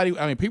everybody,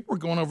 people were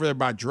going over there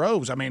by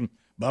droves.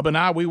 Bubba and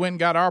I, we went and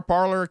got our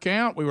Parler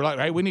account. We were like,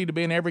 hey, we need to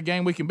be in every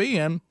game we can be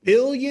in. $1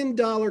 billion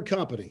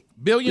company.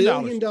 $1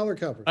 billion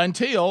company.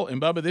 Until,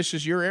 and Bubba, this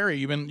is your area.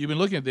 You've been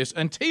looking at this,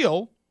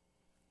 until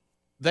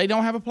they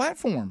don't have a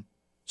platform.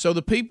 So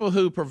the people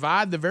who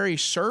provide the very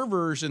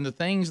servers and the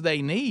things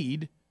they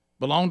need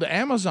belong to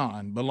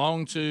Amazon,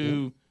 belong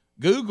to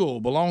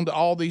Google, belong to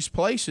all these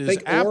places. I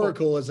think Apple.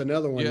 Oracle is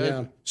another one,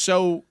 yeah.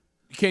 So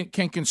can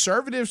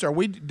conservatives,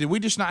 do we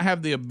just not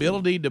have the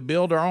ability to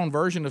build our own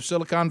version of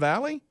Silicon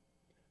Valley?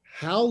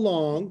 How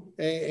long?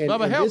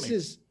 Bubba, help me.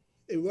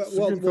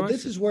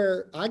 This is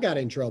where I got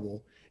in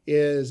trouble.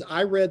 Is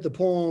I read the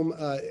poem.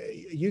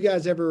 You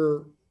guys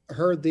ever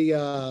heard the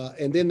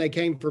 "And Then They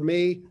Came for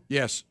Me"?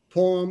 Yes.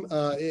 Poem.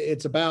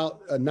 It's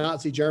about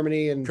Nazi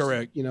Germany, and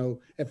correct.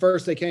 At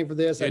first they came for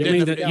this.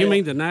 You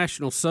mean the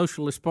National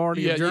Socialist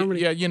Party of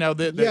Germany?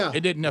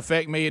 It didn't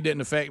affect me. It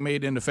didn't affect me.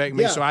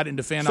 So I didn't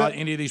defend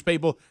any of these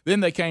people.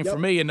 Then they came for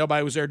me, and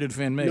nobody was there to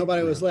defend me.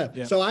 Nobody was left.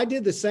 Yeah. So I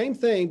did the same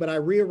thing, but I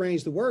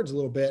rearranged the words a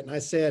little bit, and I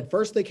said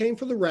first they came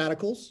for the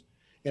radicals,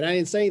 and I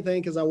didn't say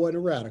anything because I wasn't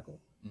a radical.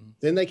 Mm-hmm.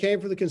 Then they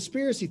came for the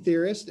conspiracy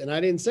theorists, and I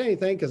didn't say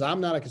anything because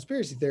I'm not a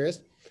conspiracy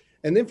theorist.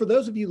 And then for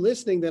those of you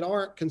listening that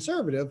aren't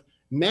conservative,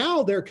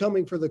 now they're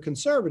coming for the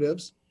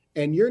conservatives,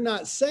 and you're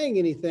not saying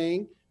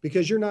anything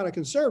because you're not a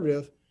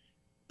conservative,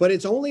 but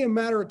it's only a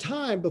matter of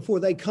time before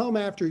they come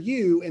after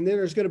you, and then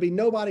there's going to be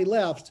nobody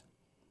left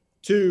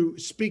to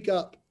speak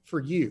up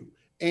for you.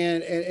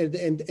 And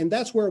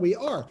that's where we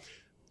are.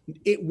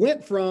 It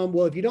went from,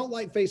 well, if you don't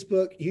like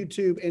Facebook,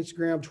 YouTube,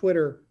 Instagram,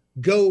 Twitter,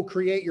 go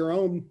create your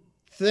own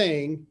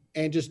thing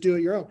and just do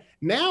it your own.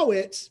 Now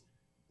it's,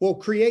 well,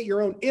 create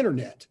your own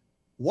internet.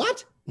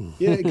 What? Well,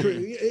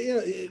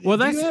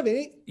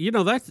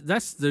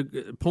 that's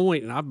the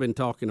point, and I've been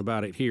talking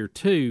about it here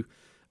too.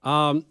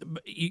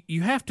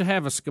 You have to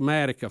have a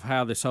schematic of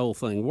how this whole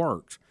thing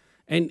works,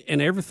 and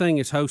everything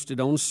is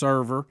hosted on a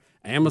server.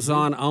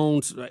 Amazon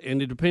owns,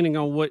 and depending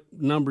on what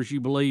numbers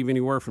you believe,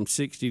 anywhere from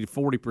 60 to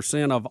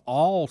 40% of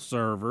all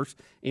servers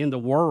in the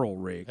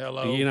world, Rick.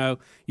 Hello. You're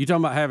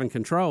talking about having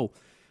control.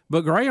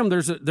 But Graham,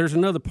 there's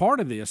another part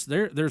of this.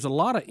 There's a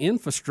lot of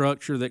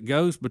infrastructure that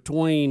goes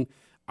between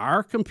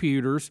our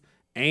computers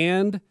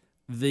and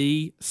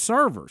the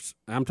servers.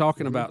 I'm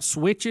talking about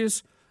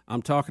switches.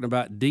 I'm talking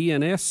about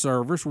DNS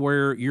servers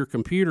where your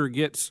computer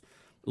gets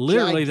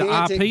literally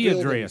gigantic the IP buildings.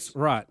 address,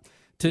 right,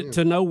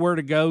 to know where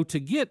to go to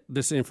get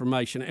this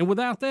information. And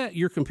without that,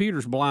 your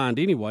computer's blind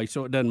anyway,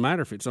 so it doesn't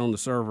matter if it's on the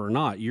server or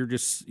not. You're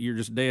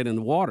just dead in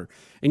the water.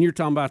 And you're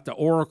talking about the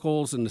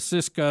Oracles and the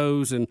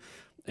Ciscos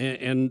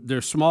and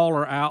their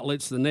smaller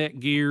outlets, the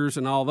Netgears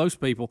and all those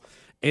people.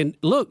 And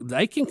look,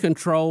 they can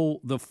control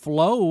the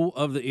flow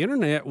of the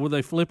internet with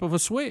a flip of a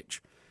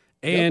switch.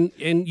 And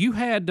you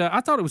had,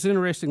 I thought it was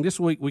interesting this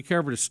week we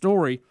covered a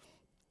story.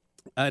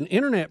 An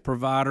internet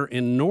provider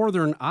in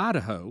northern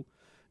Idaho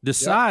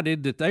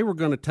decided that they were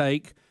going to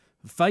take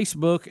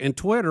Facebook and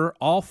Twitter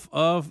off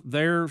of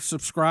their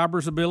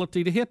subscribers'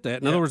 ability to hit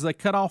that. In other words, they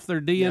cut off their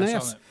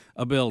DNS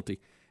ability.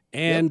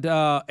 And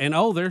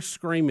they're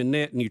screaming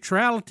net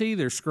neutrality,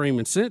 they're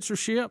screaming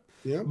censorship,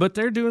 but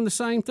they're doing the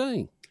same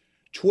thing.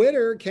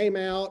 Twitter came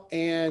out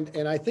and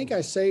I think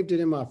I saved it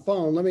in my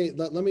phone. Let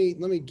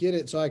me get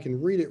it so I can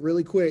read it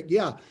really quick.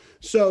 Yeah.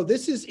 So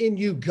this is in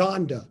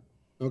Uganda.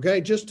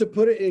 Okay, just to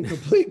put it in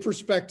complete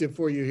perspective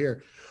for you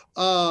here.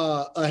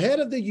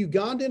 Ahead of the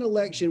Ugandan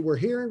election, we're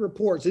hearing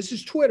reports. This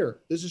is Twitter,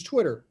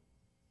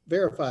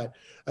 verified.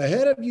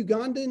 Ahead of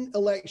Ugandan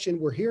election,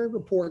 we're hearing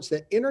reports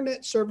that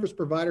internet service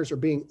providers are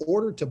being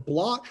ordered to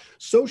block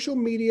social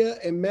media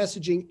and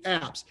messaging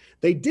apps.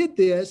 They did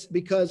this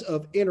because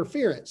of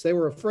interference. They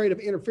were afraid of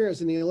interference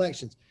in the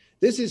elections.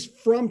 This is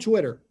from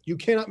Twitter. You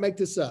cannot make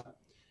this up.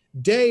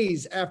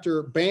 Days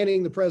after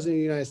banning the president of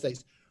the United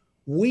States.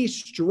 We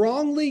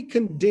strongly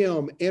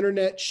condemn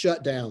internet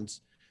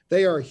shutdowns.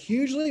 They are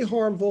hugely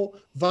harmful,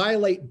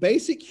 violate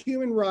basic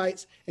human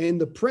rights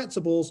and the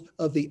principles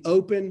of the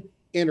open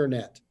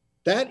internet.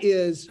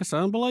 That's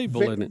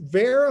unbelievable, isn't it?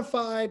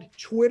 Verified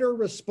Twitter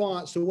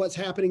response to what's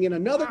happening in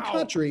another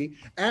country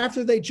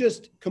after they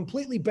just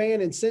completely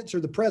ban and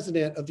censor the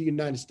president of the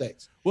United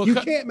States. Well, you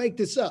can't make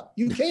this up.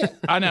 You can't.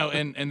 I know,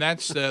 and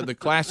that's the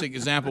classic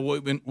example.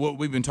 What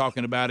we've been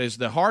talking about is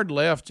the hard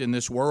left in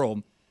this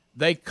world.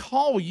 They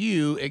call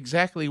you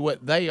exactly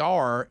what they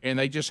are, and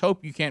they just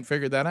hope you can't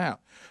figure that out.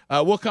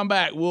 We'll come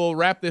back. We'll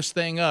wrap this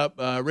thing up.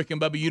 Rick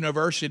and Bubba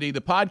University,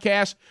 the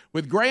podcast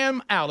with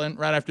Graham Allen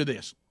right after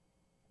this.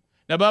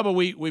 Now, Bubba,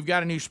 we've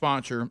got a new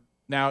sponsor.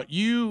 Now,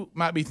 you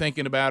might be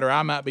thinking about, or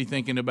I might be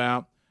thinking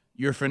about,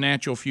 your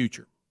financial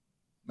future.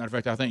 Matter of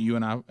fact, I think you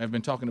and I have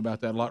been talking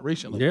about that a lot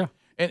recently. Yeah.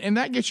 And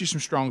that gets you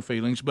some strong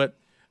feelings. But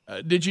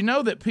did you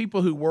know that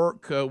people who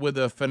work with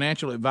a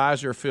financial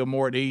advisor feel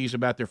more at ease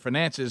about their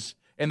finances?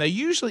 And they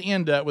usually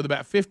end up with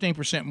about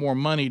 15% more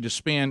money to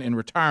spend in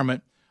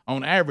retirement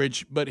on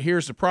average. But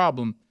here's the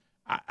problem.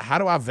 How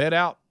do I vet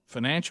out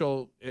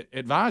financial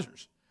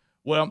advisors?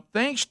 Well,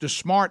 thanks to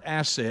Smart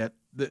Asset,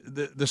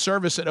 the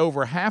service that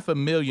over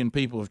 500,000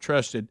 people have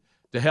trusted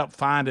to help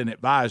find an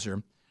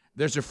advisor,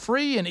 there's a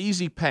free and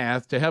easy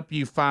path to help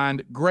you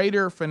find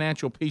greater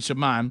financial peace of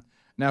mind.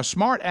 Now,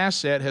 Smart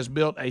Asset has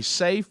built a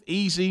safe,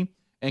 easy,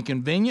 and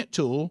convenient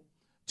tool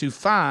to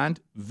find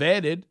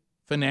vetted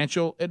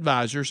financial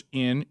advisors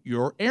in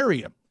your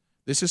area.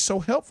 This is so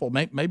helpful.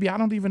 Maybe I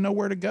don't even know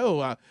where to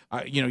go.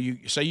 You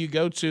say you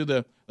go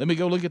to let me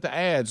go look at the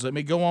ads. Let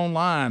me go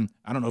online.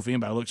 I don't know if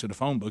anybody looks at the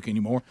phone book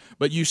anymore,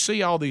 but you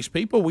see all these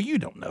people. Well, you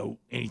don't know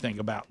anything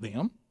about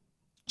them.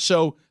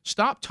 So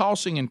stop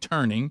tossing and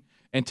turning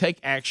and take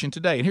action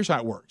today. And here's how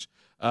it works.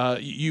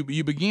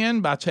 You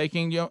begin by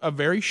taking a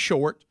very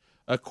short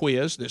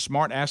quiz that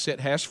Smart Asset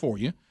has for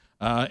you.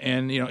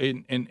 And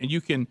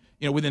you can,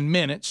 within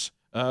minutes,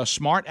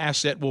 Smart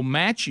Asset will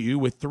match you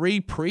with 3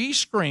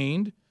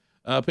 pre-screened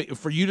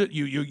for you to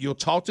you'll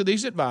talk to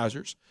these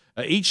advisors,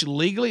 each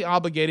legally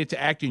obligated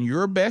to act in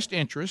your best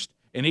interest,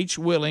 and each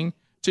willing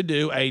to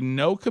do a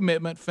no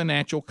commitment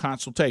financial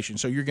consultation.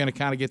 So you're going to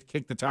kind of get to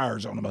kick the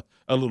tires on them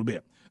a little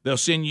bit. They'll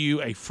send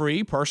you a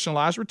free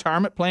personalized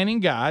retirement planning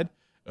guide,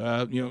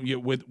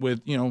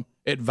 with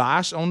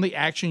advice on the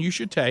action you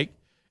should take,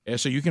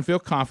 so you can feel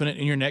confident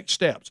in your next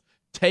steps.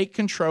 Take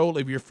control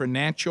of your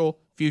financial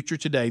future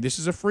today. This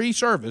is a free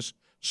service,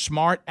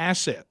 Smart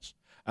Assets.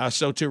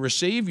 So to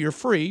receive your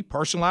free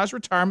personalized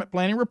retirement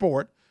planning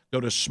report, go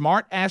to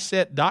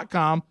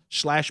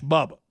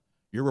smartasset.com/Bubba.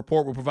 Your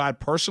report will provide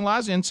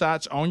personalized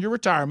insights on your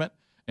retirement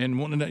and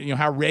want to know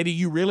how ready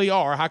you really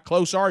are, how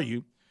close are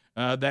you.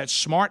 That's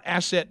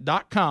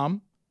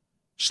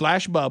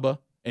smartasset.com/Bubba,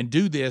 and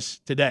do this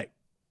today.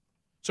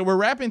 So we're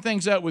wrapping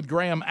things up with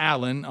Graham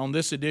Allen on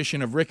this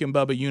edition of Rick and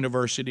Bubba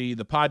University,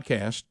 the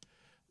podcast.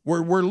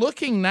 We're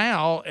looking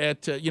now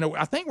at,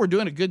 I think we're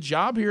doing a good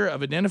job here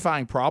of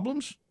identifying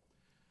problems,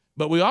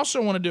 but we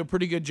also want to do a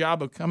pretty good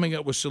job of coming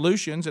up with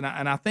solutions, and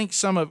I think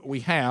some of it we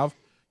have.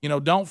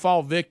 Don't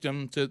fall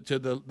victim to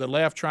the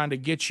left trying to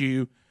get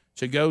you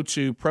to go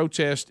to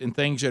protest and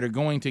things that are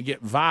going to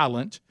get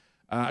violent.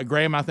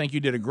 Graham, I think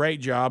you did a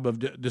great job of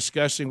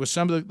discussing with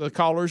some of the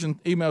callers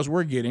and emails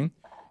we're getting,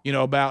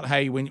 about,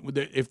 hey,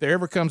 if there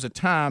ever comes a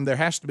time, there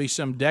has to be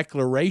some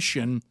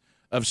declaration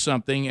of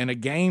something and a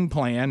game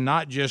plan,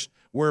 not just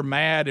we're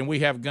mad and we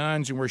have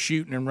guns and we're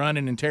shooting and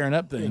running and tearing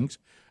up things.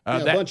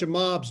 A bunch of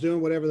mobs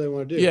doing whatever they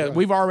want to do. Yeah, right.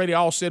 We've already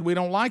all said we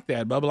don't like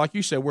that, Bubba. Like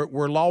you said,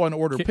 we're law and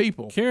order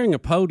people. Carrying a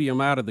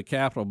podium out of the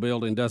Capitol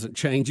building doesn't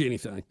change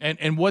anything.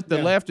 And what the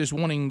left is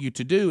wanting you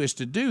to do is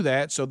to do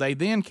that so they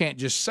then can't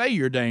just say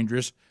you're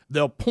dangerous.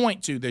 They'll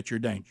point to that you're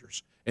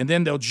dangerous. And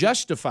then they'll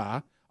justify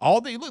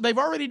look, they've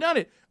already done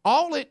it.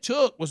 All it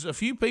took was a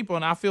few people,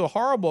 and I feel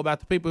horrible about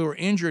the people who were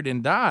injured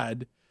and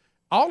died.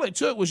 All it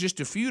took was just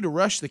a few to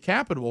rush the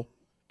Capitol,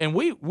 and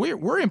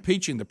we're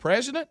impeaching the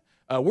president.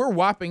 We're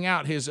wiping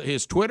out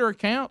his Twitter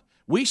account.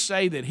 We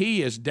say that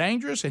he is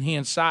dangerous and he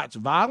incites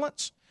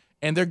violence,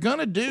 and they're going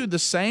to do the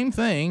same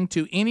thing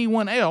to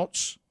anyone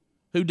else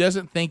who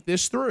doesn't think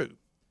this through.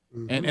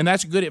 Mm-hmm. And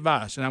that's good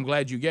advice, and I'm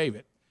glad you gave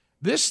it.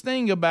 This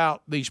thing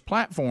about these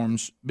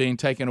platforms being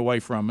taken away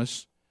from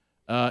us,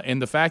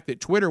 and the fact that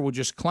Twitter will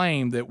just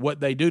claim that what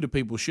they do to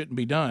people shouldn't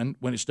be done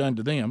when it's done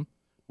to them,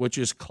 which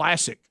is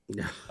classic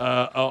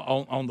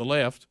on the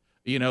left.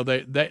 You know,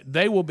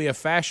 they will be a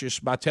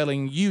fascist by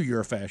telling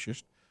you're a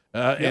fascist,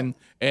 and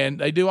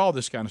they do all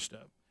this kind of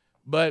stuff.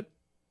 But,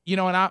 you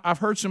know, and I've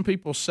heard some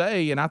people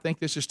say, and I think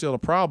this is still a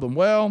problem,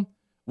 well,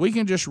 we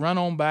can just run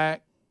on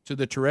back to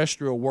the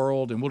terrestrial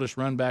world and we'll just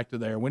run back to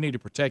there. We need to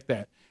protect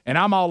that. And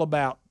I'm all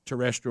about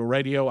terrestrial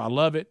radio. I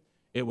love it.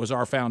 It was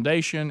our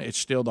foundation. It's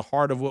still the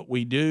heart of what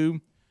we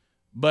do.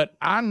 But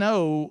I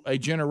know a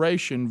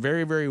generation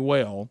very, very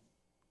well,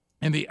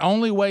 and the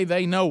only way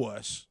they know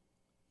us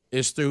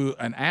is through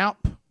an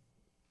app.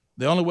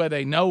 The only way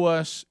they know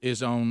us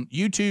is on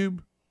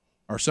YouTube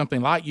or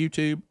something like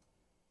YouTube.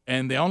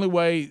 And the only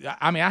way,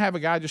 I mean, I have a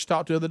guy I just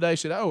talked to the other day,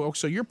 said, oh,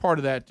 so you're part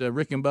of that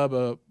Rick and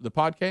Bubba, the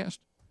podcast?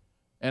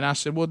 And I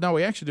said, well, no,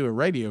 we actually do a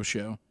radio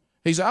show.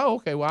 He said, oh,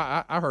 okay,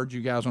 well, I heard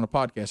you guys on a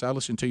podcast. I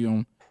listened to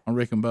you on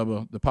Rick and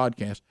Bubba, the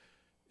podcast.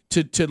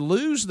 To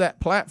lose that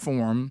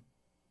platform,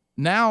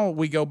 now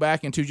we go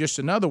back into just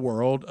another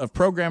world of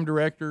program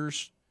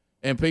directors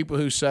and people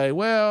who say,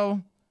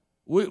 well,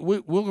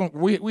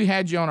 we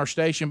had you on our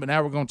station, but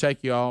now we're going to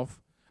take you off.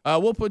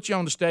 We'll put you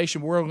on the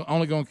station. We're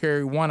only going to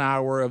carry 1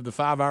 hour of the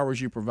 5 hours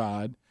you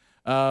provide.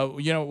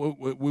 You know,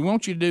 we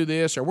want you to do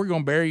this, or we're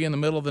going to bury you in the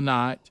middle of the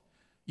night.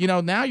 You know,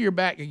 now you're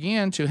back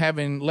again to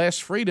having less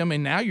freedom,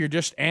 and now you're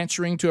just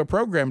answering to a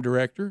program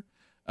director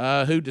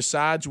who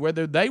decides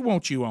whether they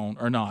want you on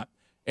or not.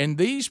 And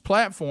these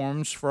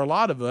platforms, for a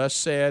lot of us,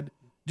 said,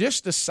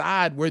 just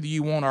decide whether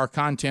you want our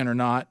content or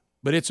not,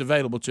 but it's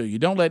available to you.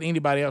 Don't let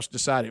anybody else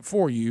decide it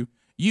for you.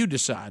 You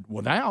decide.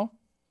 Well, now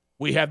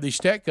we have these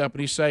tech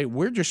companies say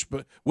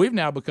we've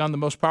now become the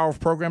most powerful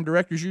program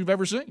directors you've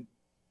ever seen.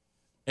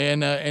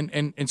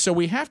 And so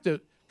we have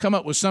to come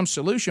up with some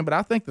solution, but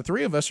I think the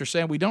three of us are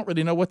saying we don't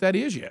really know what that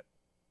is yet.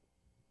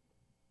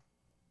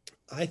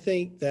 I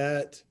think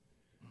that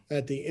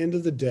at the end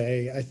of the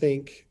day, I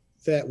think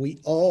that we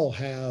all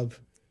have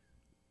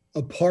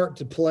a part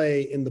to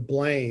play in the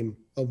blame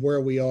of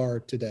where we are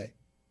today.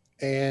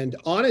 And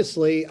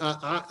honestly,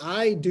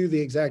 I do the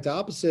exact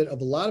opposite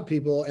of a lot of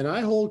people, and I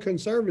hold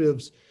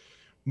conservatives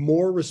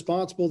more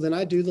responsible than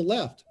I do the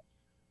left.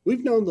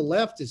 We've known the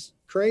left is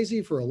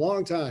crazy for a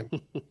long time.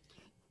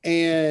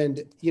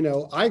 And, you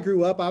know, I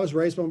grew up, I was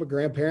raised by my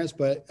grandparents,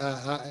 but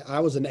I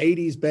was an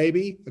 80s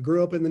baby. I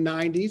grew up in the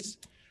 90s.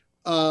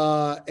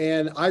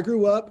 And I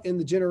grew up in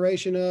the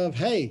generation of,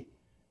 hey,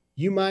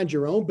 you mind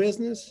your own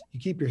business. You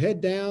keep your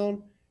head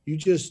down.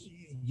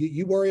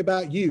 You worry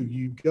about you.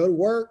 You go to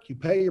work, you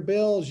pay your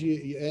bills,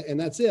 and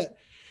that's it.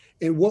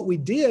 And what we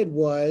did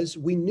was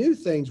we knew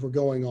things were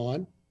going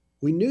on.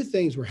 We knew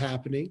things were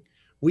happening.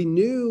 We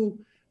knew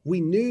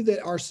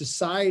that our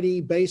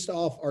society, based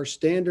off our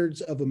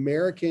standards of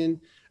American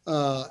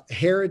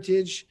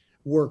heritage,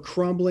 were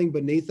crumbling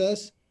beneath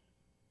us.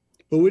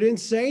 But we didn't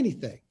say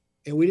anything,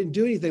 and we didn't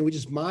do anything. We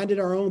just minded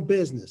our own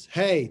business.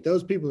 Hey,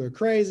 those people are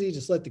crazy.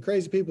 Just let the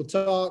crazy people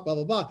talk, blah,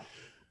 blah, blah.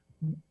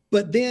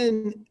 But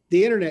then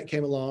the internet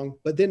came along.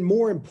 But then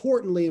more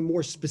importantly and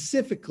more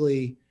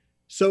specifically,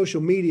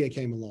 social media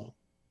came along.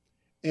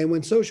 And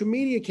when social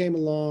media came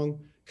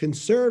along,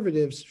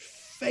 conservatives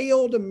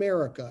failed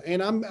America.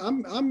 And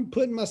I'm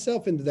putting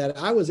myself into that.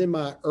 I was in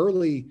my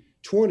early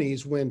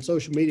 20s when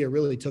social media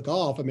really took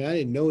off. I mean, I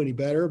didn't know any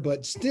better,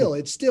 but still,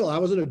 I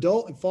was an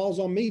adult. It falls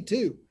on me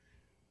too.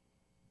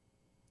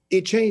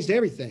 It changed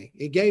everything.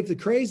 It gave the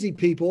crazy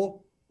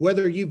people,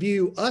 whether you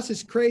view us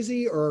as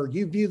crazy or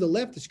you view the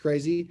left as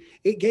crazy,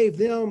 it gave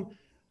them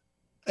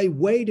a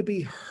way to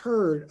be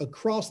heard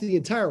across the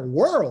entire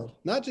world,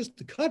 not just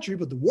the country,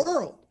 but the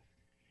world.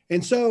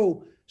 And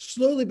so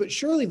slowly but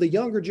surely, the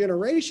younger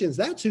generations,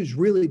 that's who's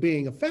really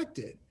being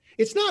affected.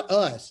 It's not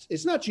us.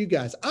 It's not you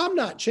guys. I'm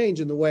not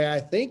changing the way I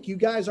think. You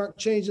guys aren't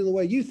changing the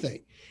way you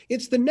think.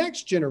 It's the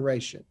next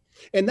generation.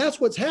 And that's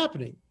what's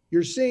happening.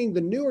 You're seeing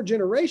the newer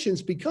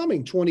generations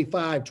becoming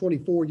 25,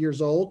 24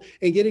 years old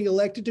and getting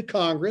elected to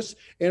Congress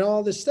and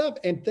all this stuff.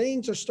 And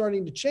things are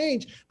starting to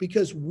change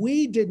because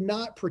we did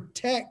not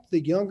protect the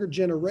younger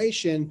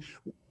generation.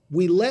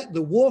 We let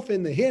the wolf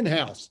in the hen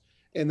house.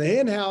 And the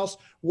hen house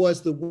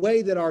was the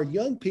way that our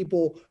young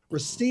people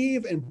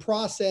receive and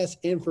process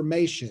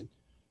information.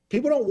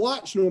 People don't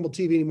watch normal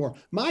TV anymore.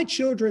 My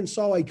children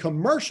saw a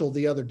commercial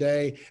the other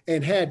day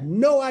and had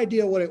no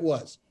idea what it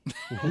was.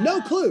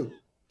 No clue.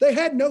 They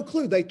had no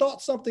clue. They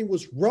thought something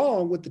was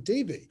wrong with the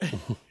TV.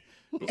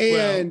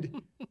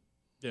 And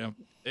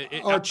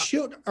our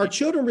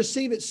children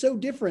receive it so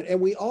different, and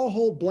we all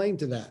hold blame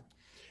to that.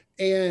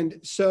 And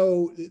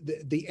so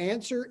the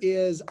answer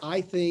is,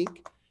 I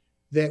think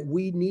that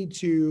we need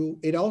to,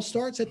 it all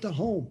starts at the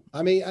home.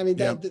 I mean,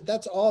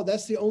 that's all,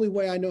 that's the only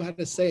way I know how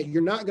to say it.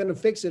 You're not going to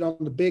fix it on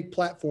the big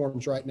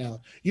platforms right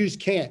now. You just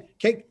can't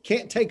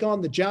take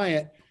on the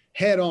giant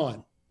head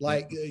on.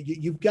 Like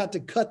you've got to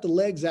cut the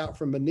legs out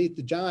from beneath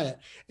the giant.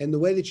 And the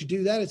way that you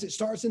do that is it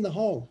starts in the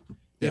home.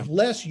 Yeah. If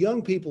less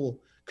young people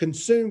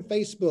consume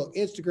Facebook,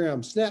 Instagram,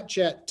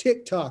 Snapchat,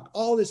 TikTok,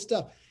 all this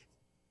stuff,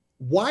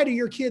 why do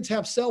your kids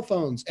have cell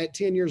phones at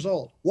 10 years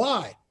old?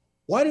 Why?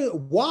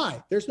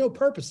 Why? There's no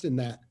purpose in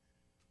that.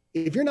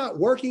 If you're not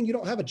working, you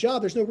don't have a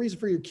job, there's no reason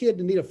for your kid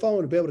to need a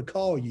phone to be able to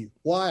call you.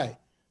 Why?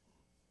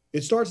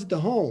 It starts at the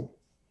home.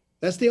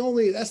 That's the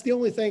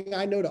only thing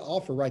I know to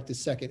offer right this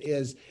second.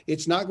 Is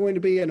it's not going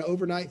to be an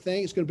overnight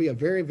thing. It's going to be a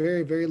very,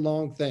 very, very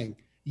long thing.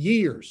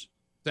 Years.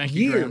 Thank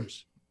you, Years. Graham.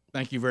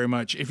 Thank you very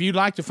much. If you'd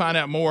like to find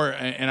out more,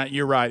 and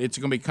you're right, it's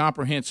going to be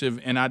comprehensive,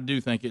 and I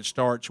do think it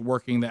starts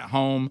working that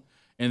home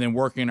and then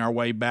working our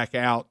way back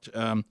out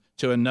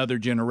to another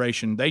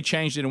generation. They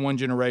changed it in one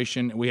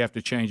generation. We have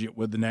to change it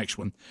with the next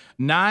one.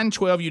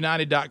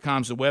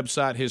 912united.com is the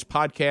website. His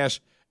podcast,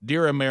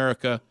 Dear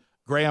America.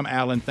 Graham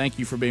Allen, thank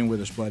you for being with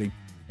us, buddy.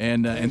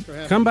 And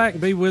come back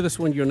and be with us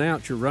when you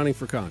announce you're running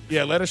for Congress.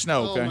 Yeah, let us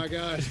know. Okay? Oh my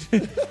gosh!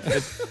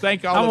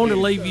 Thank all. I want to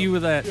leave you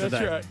with that That's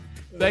today. Right.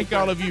 Thank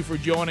all of you for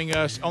joining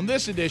us on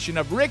this edition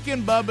of Rick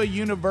and Bubba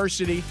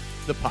University,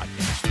 the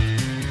podcast.